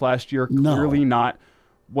good enough last year? No. Clearly not.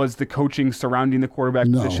 Was the coaching surrounding the quarterback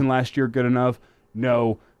position last year good enough?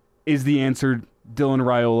 No. Is the answer Dylan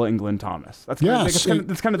Raiola and Glenn Thomas? That's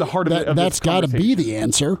kind of the heart of it. That's got to be the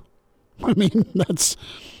answer. I mean, that's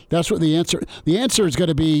what the answer. The answer is going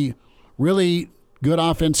to be really good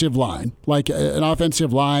offensive line, like an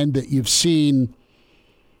offensive line that you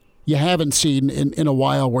haven't seen in a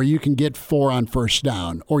while, where you can get 4 on first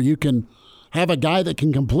down, or you can have a guy that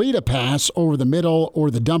can complete a pass over the middle or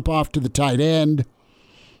the dump off to the tight end.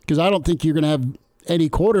 Because I don't think you're going to have any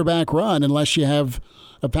quarterback run unless you have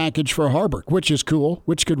a package for Harburg, which is cool,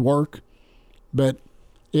 which could work. But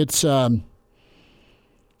it's you're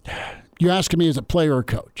asking me as a player or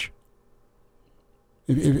coach.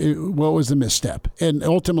 What was the misstep? And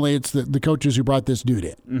ultimately, it's the coaches who brought this dude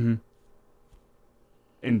in.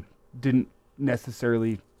 And didn't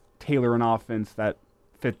necessarily tailor an offense that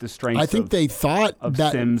fit the strengths I think they thought of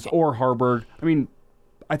that Sims or Harburg. I mean,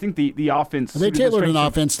 I think the offense... They tailored an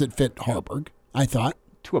offense that fit Harburg, I thought.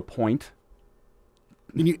 To a point.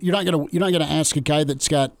 You're not gonna ask a guy that's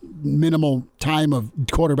got minimal time of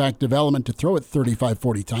quarterback development to throw it 35,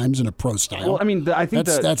 40 times in a pro style. Well, I mean, I think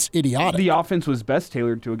that's idiotic. The offense was best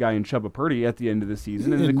tailored to a guy in Chubba Purdy at the end of the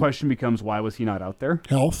season, and the question becomes, why was he not out there?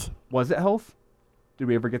 Health. Was it health? Did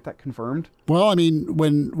we ever get that confirmed? Well, I mean,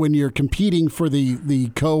 when you're competing for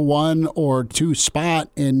the co-1 or 2 spot,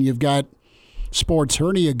 and you've got sports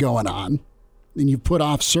hernia going on, and you've put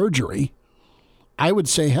off surgery, I would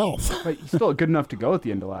say health. But he's still good enough to go at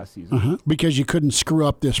the end of last season. Because you couldn't screw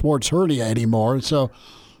up the sports hernia anymore. So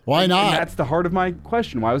why not? And that's the heart of my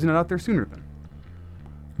question. Why was he not out there sooner then?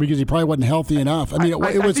 Because he probably wasn't healthy enough. I mean,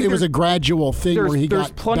 it was a gradual thing where he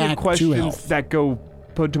got back to health. There's plenty of questions that go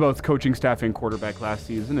put to both coaching staff and quarterback last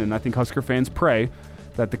season, and I think Husker fans pray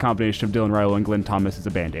that the combination of Dylan Raiola and Glenn Thomas is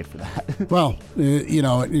a Band-Aid for that. Well,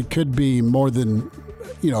 it could be more than,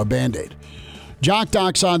 a Band-Aid. Jock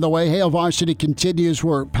Doc's on the way. Hail Varsity continues.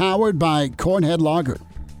 We're powered by Cornhead Lager.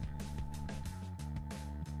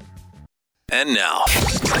 And now,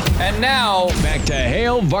 back to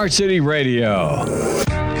Hail Varsity Radio.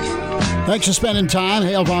 Thanks for spending time.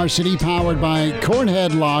 Hail Varsity, powered by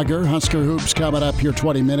Cornhead Lager. Husker Hoops coming up here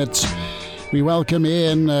 20 minutes. We welcome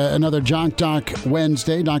in another Jock Doc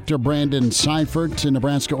Wednesday. Dr. Brandon Seifert to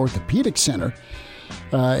Nebraska Orthopedic Center.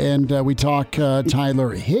 And we talk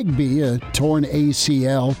Tyler Higbee, a torn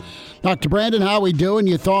ACL. Dr. Brandon, how we doing?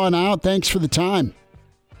 You thawing out? Thanks for the time.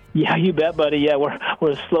 Yeah, you bet, buddy. Yeah,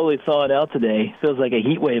 we're slowly thawing out today. Feels like a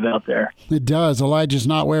heat wave out there. It does. Elijah's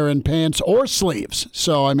not wearing pants or sleeves,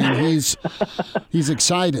 so I mean he's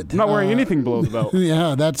excited. I'm not wearing anything below the belt.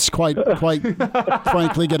 Yeah, that's quite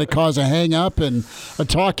frankly going to cause a hang up and a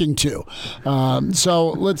talking to. So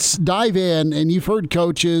let's dive in. And you've heard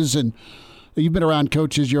coaches, and you've been around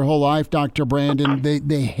coaches your whole life, Dr. Brandon.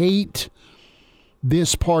 They hate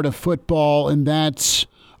this part of football, and that's.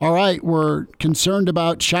 All right, we're concerned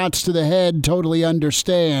about shots to the head, totally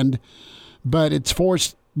understand, but it's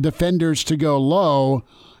forced defenders to go low.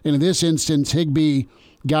 And in this instance, Higbee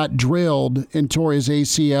got drilled and tore his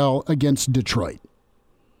ACL against Detroit.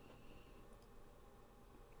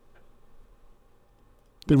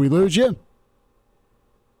 Did we lose you?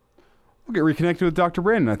 We'll get reconnected with Dr.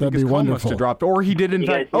 Brandon. I think That'd be his call must have dropped. Or he did, in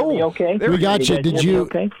fact. Oh, okay. We got you. Did you?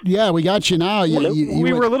 Okay? Yeah, we got you now.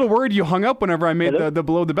 We were a little worried you hung up whenever I made the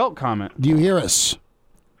below the belt comment. Do you hear us?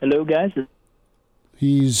 Hello, guys.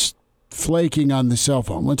 He's flaking on the cell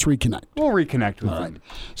phone. Let's reconnect. We'll reconnect with him. All right.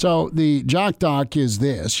 So the Jock Doc is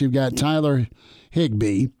this. You've got Tyler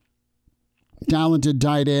Higbee, talented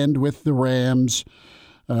tight end with the Rams,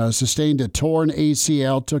 sustained a torn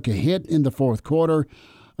ACL, took a hit in the fourth quarter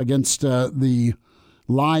against the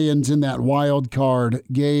Lions in that wild card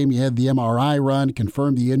game. You had the MRI run,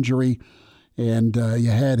 confirmed the injury, and you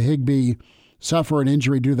had Higbee suffer an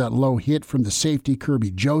injury due to that low hit from the safety, Kirby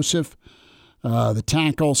Joseph. The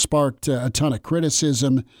tackle sparked a ton of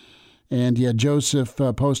criticism, and you had Joseph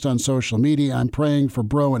post on social media, "I'm praying for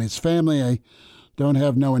bro and his family. I don't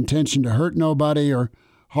have no intention to hurt nobody or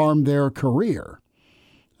harm their career."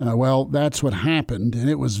 Well, that's what happened, and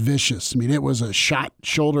it was vicious. I mean, it was a shot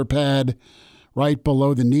shoulder pad right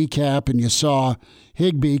below the kneecap, and you saw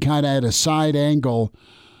Higbee kind of at a side angle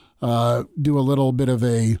do a little bit of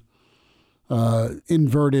a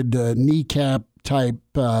inverted kneecap type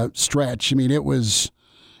stretch. I mean, it was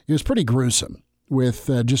pretty gruesome with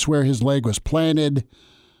just where his leg was planted,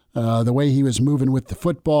 the way he was moving with the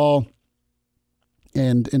football,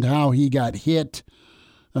 and how he got hit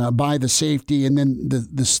by the safety, and then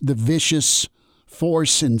the vicious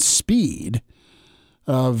force and speed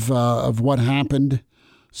of what happened.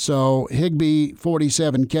 So Higbee,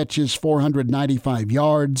 47 catches, 495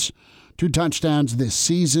 yards, 2 touchdowns this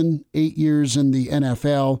season, 8 years in the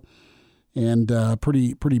NFL, and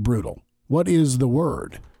pretty brutal. What is the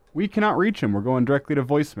word? We cannot reach him. We're going directly to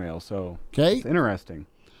voicemail, so okay. It's interesting.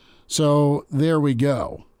 So there we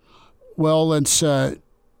go. Well, let's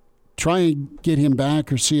try and get him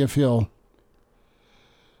back or see if he'll...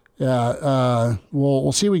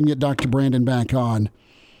 we'll see if we can get Dr. Brandon back on.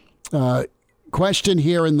 Question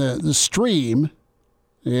here in the stream,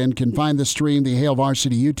 and can find the stream, the Hail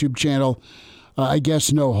Varsity YouTube channel. I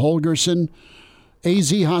guess no Holgorsen.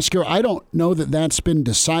 AZ Husker, I don't know that that's been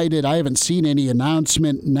decided. I haven't seen any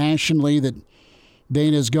announcement nationally that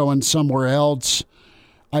Dana's going somewhere else.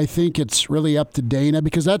 I think it's really up to Dana,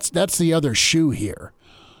 because that's the other shoe here,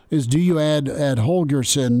 is do you add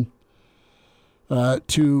Holgorsen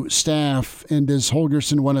to staff, and does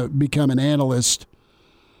Holgorsen want to become an analyst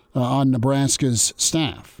on Nebraska's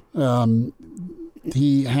staff?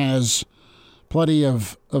 He has plenty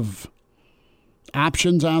of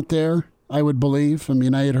options out there, I would believe. I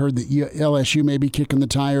mean, I had heard that LSU may be kicking the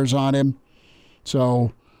tires on him.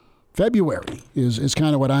 So February is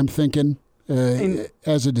kind of what I'm thinking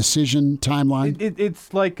as a decision timeline.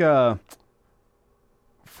 It's like,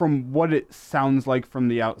 from what it sounds like from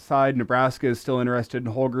the outside, Nebraska is still interested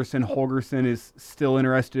in Holgorsen. Holgorsen is still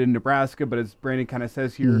interested in Nebraska, but as Brandon kind of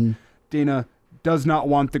says here, Dana does not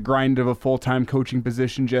want the grind of a full-time coaching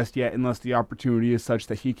position just yet, unless the opportunity is such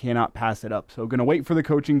that he cannot pass it up. So going to wait for the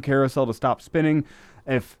coaching carousel to stop spinning.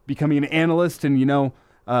 If becoming an analyst and,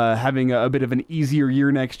 having a bit of an easier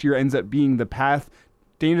year next year ends up being the path,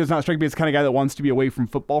 Dana does not strike me as the kind of guy that wants to be away from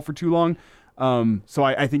football for too long. So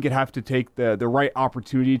I think it'd have to take the right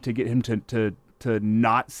opportunity to get him to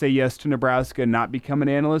not say yes to Nebraska and not become an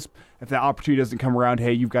analyst. If that opportunity doesn't come around,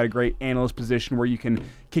 hey, you've got a great analyst position where you can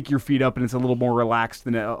kick your feet up and it's a little more relaxed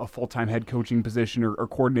than a full-time head coaching position or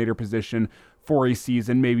coordinator position for a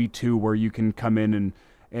season, maybe 2, where you can come in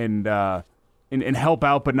and help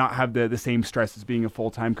out but not have the same stress as being a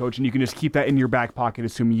full-time coach. And you can just keep that in your back pocket,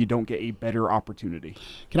 assuming you don't get a better opportunity.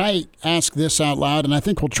 Can I ask this out loud? And I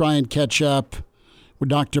think we'll try and catch up with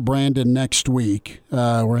Dr. Brandon next week.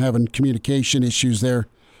 We're having communication issues there.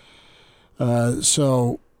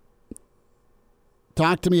 So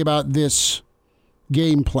talk to me about this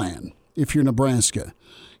game plan if you're Nebraska.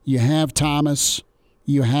 You have Thomas.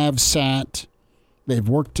 You have Sat. They've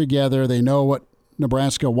worked together. They know what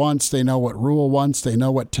Nebraska wants. They know what Rule wants. They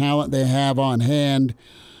know what talent they have on hand.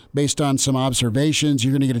 Based on some observations,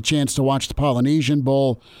 you're going to get a chance to watch the Polynesian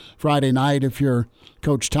Bowl Friday night if you're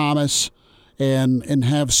Coach Thomas, and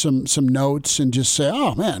have some notes and just say,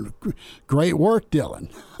 oh, man, great work,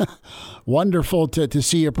 Dylan. Wonderful to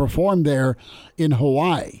see you perform there in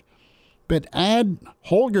Hawaii. But add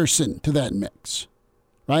Holgorsen to that mix,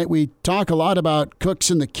 right? We talk a lot about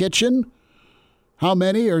cooks in the kitchen. How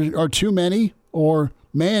many are too many? Or,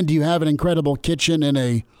 man, do you have an incredible kitchen in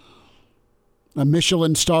a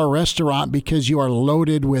Michelin star restaurant because you are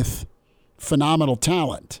loaded with phenomenal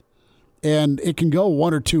talent? And it can go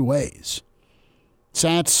one or two ways.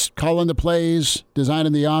 Sat's calling the plays,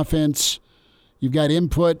 designing the offense. You've got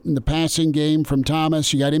input in the passing game from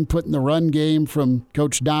Thomas. You got input in the run game from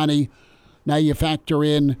Coach Donnie. Now you factor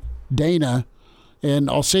in Dana. And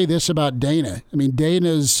I'll say this about Dana. I mean,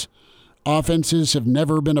 Dana's offenses have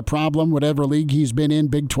never been a problem, whatever league he's been in,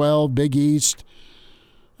 Big 12, Big East,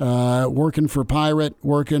 working for Pirate,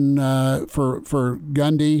 working for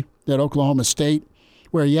Gundy at Oklahoma State,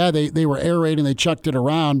 where, they were air raid and they chucked it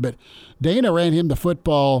around, but Dana ran him the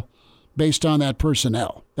football based on that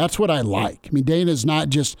personnel. That's what I like. I mean, Dana's not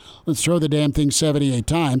just, let's throw the damn thing 78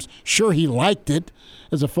 times. Sure, he liked it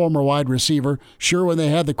as a former wide receiver. Sure, when they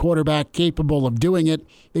had the quarterback capable of doing it,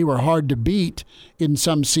 they were hard to beat in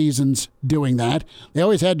some seasons doing that. They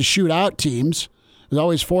always had to shoot out teams. It was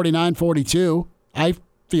always 49-42, I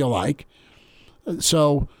feel like.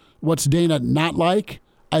 So what's Dana not like?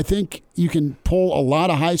 I think you can pull a lot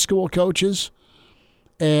of high school coaches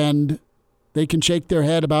and they can shake their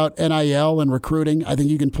head about NIL and recruiting. I think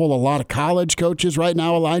you can pull a lot of college coaches right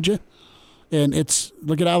now, Elijah, And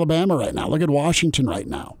look at Alabama right now. Look at Washington right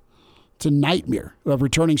now. It's a nightmare of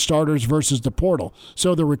returning starters versus the portal.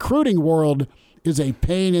 So the recruiting world is a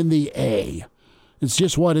pain in the A. It's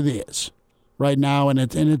just what it is right now, and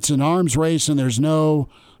it's an arms race, and there's no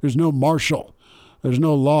marshal, there's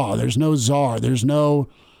no law, there's no czar, there's no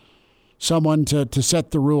someone to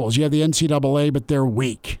set the rules. You have the NCAA, but they're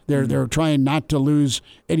weak. They're trying not to lose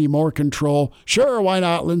any more control. Sure, why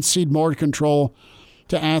not? Let's cede more control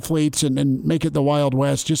to athletes and make it the Wild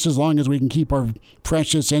West, just as long as we can keep our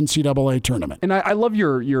precious NCAA tournament. And I love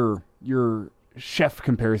your chef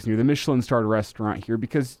comparison here, the Michelin-starred restaurant here,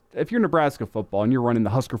 because if you're Nebraska football and you're running the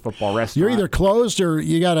Husker football restaurant, you're either closed or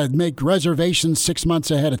you got to make reservations 6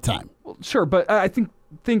 months ahead of time. Well, sure, but I think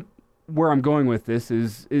where I'm going with this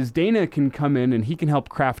is Dana can come in and he can help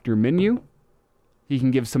craft your menu. He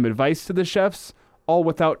can give some advice to the chefs, all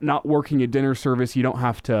without not working a dinner service. You don't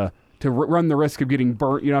have to run the risk of getting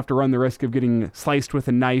burnt. You don't have to run the risk of getting sliced with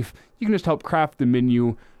a knife. You can just help craft the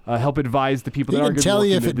menu, help advise the people that are going to tell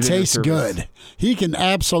you if it tastes good. He can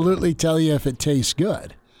absolutely tell you if it tastes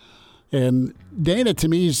good. And Dana, to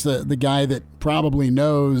me, is the guy that probably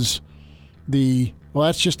knows well,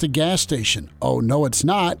 that's just a gas station. Oh, no, it's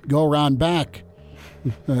not. Go around back.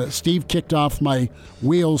 Steve kicked off my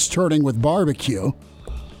wheels turning with barbecue,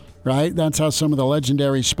 right? That's how some of the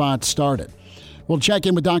legendary spots started. We'll check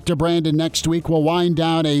in with Dr. Brandon next week. We'll wind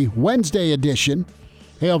down a Wednesday edition.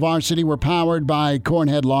 Hail Varsity, we're powered by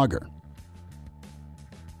Cornhead Lager.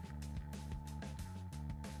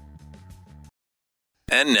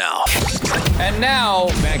 And now,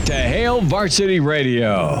 back to Hail Varsity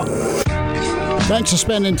Radio. Thanks for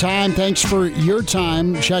spending time. Thanks for your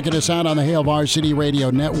time checking us out on the Hail Varsity Radio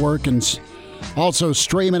Network and also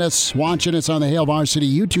streaming us, watching us on the Hail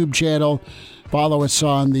Varsity YouTube channel. Follow us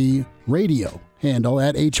on the radio handle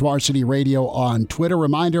at HVarsity Radio on Twitter.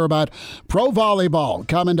 Reminder about pro volleyball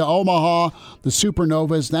coming to Omaha, the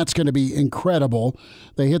Supernovas. That's going to be incredible.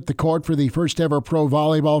 They hit the court for the first ever Pro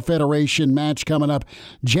Volleyball Federation match coming up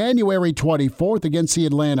January 24th against the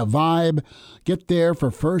Atlanta Vibe. Get there for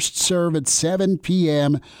first serve at 7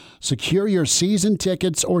 p.m. Secure your season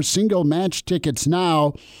tickets or single match tickets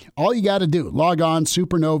now. All you got to do, log on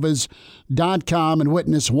supernovas.com and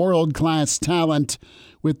witness world-class talent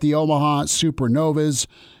with the Omaha Supernovas.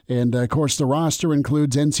 And, of course, the roster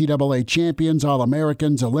includes NCAA champions,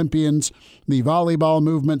 All-Americans, Olympians, the volleyball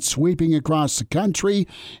movement sweeping across the country,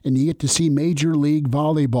 and you get to see Major League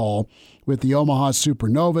Volleyball with the Omaha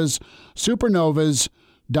Supernovas,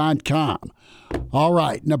 supernovas.com. All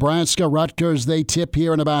right, Nebraska, Rutgers, they tip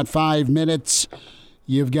here in about 5 minutes.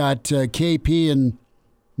 You've got KP and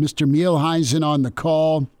Mr. Mielheisen on the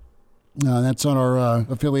call. That's on our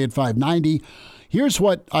affiliate 590. Here's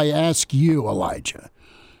what I ask you, Elijah.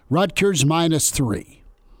 Rutgers -3.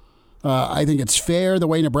 I think it's fair the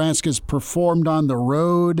way Nebraska's performed on the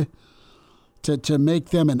road to make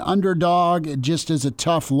them an underdog. It just is a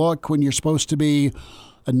tough look when you're supposed to be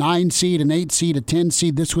a 9 seed, an 8 seed, a 10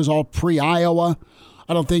 seed. This was all pre-Iowa.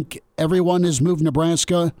 I don't think everyone has moved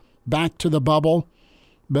Nebraska back to the bubble,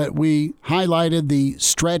 but we highlighted the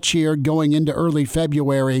stretch here going into early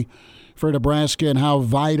February for Nebraska and how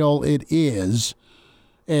vital it is.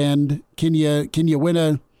 And can you win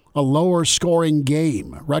a lower scoring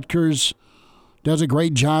game? Rutgers does a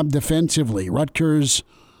great job defensively. Rutgers,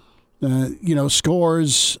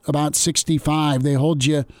 scores about 65. They hold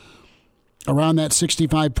you around that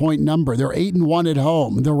 65-point number. They're 8-1 at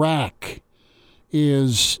home. The rack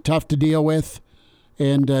is tough to deal with,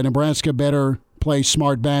 and Nebraska better play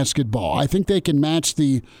smart basketball. I think they can match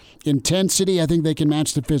the intensity. I think they can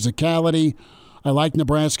match the physicality. I like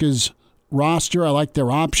Nebraska's roster. I like their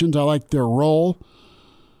options. I like their role.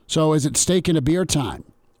 So is it steak and a beer time,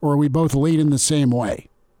 or are we both leaning the same way?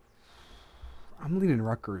 I'm leaning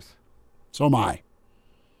Rutgers. So am I.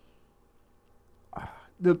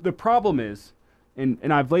 The problem is,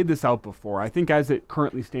 and I've laid this out before, I think as it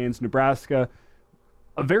currently stands, Nebraska,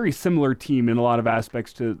 a very similar team in a lot of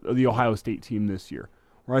aspects to the Ohio State team this year.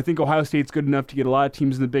 Where I think Ohio State's good enough to get a lot of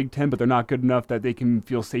teams in the Big Ten, but they're not good enough that they can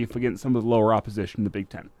feel safe against some of the lower opposition in the Big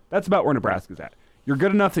Ten. That's about where Nebraska's at. You're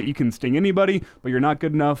good enough that you can sting anybody, but you're not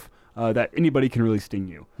good enough that anybody can really sting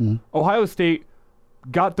you. Mm-hmm. Ohio State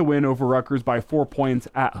got the win over Rutgers by 4 points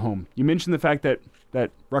at home. You mentioned the fact that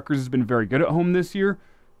Rutgers has been very good at home this year.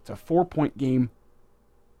 It's a 4-point game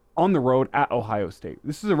on the road at Ohio State.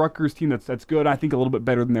 This is a Rutgers team that's good. I think a little bit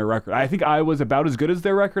better than their record. I think Iowa's about as good as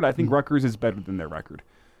their record. I think Rutgers is better than their record.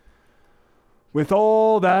 With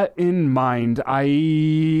all that in mind,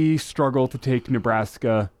 I struggle to take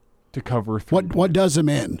Nebraska to cover 3. What does them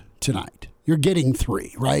in tonight? You're getting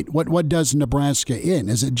 3, right? What does Nebraska in?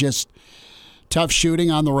 Is it just tough shooting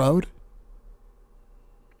on the road?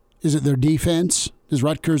 Is it their defense? Does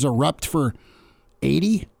Rutgers erupt for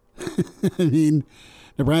 80? I mean,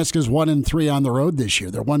 Nebraska's 1-3 on the road this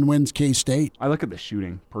year. Their one win's K-State. I look at the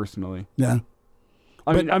shooting personally. Yeah.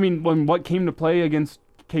 I mean, when what came to play against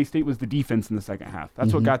K-State was the defense in the second half.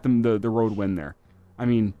 That's what got them the road win there. I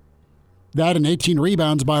mean, that and 18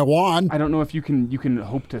 rebounds by Juan. I don't know if you can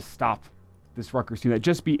hope to stop this Rutgers team that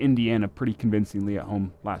just beat Indiana pretty convincingly at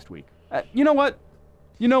home last week. You know what?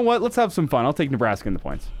 Let's have some fun. I'll take Nebraska in the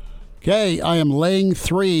points. Okay, I am laying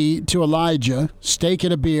 3 to Elijah. Steak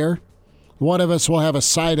and a beer. One of us will have a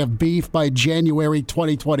side of beef by January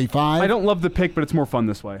 2025. I don't love the pick, but it's more fun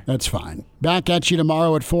this way. That's fine. Back at you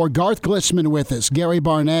tomorrow at 4. Garth Glissman with us. Gary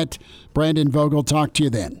Barnett, Brandon Vogel. Talk to you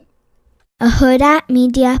then. A Huda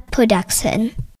Media Production.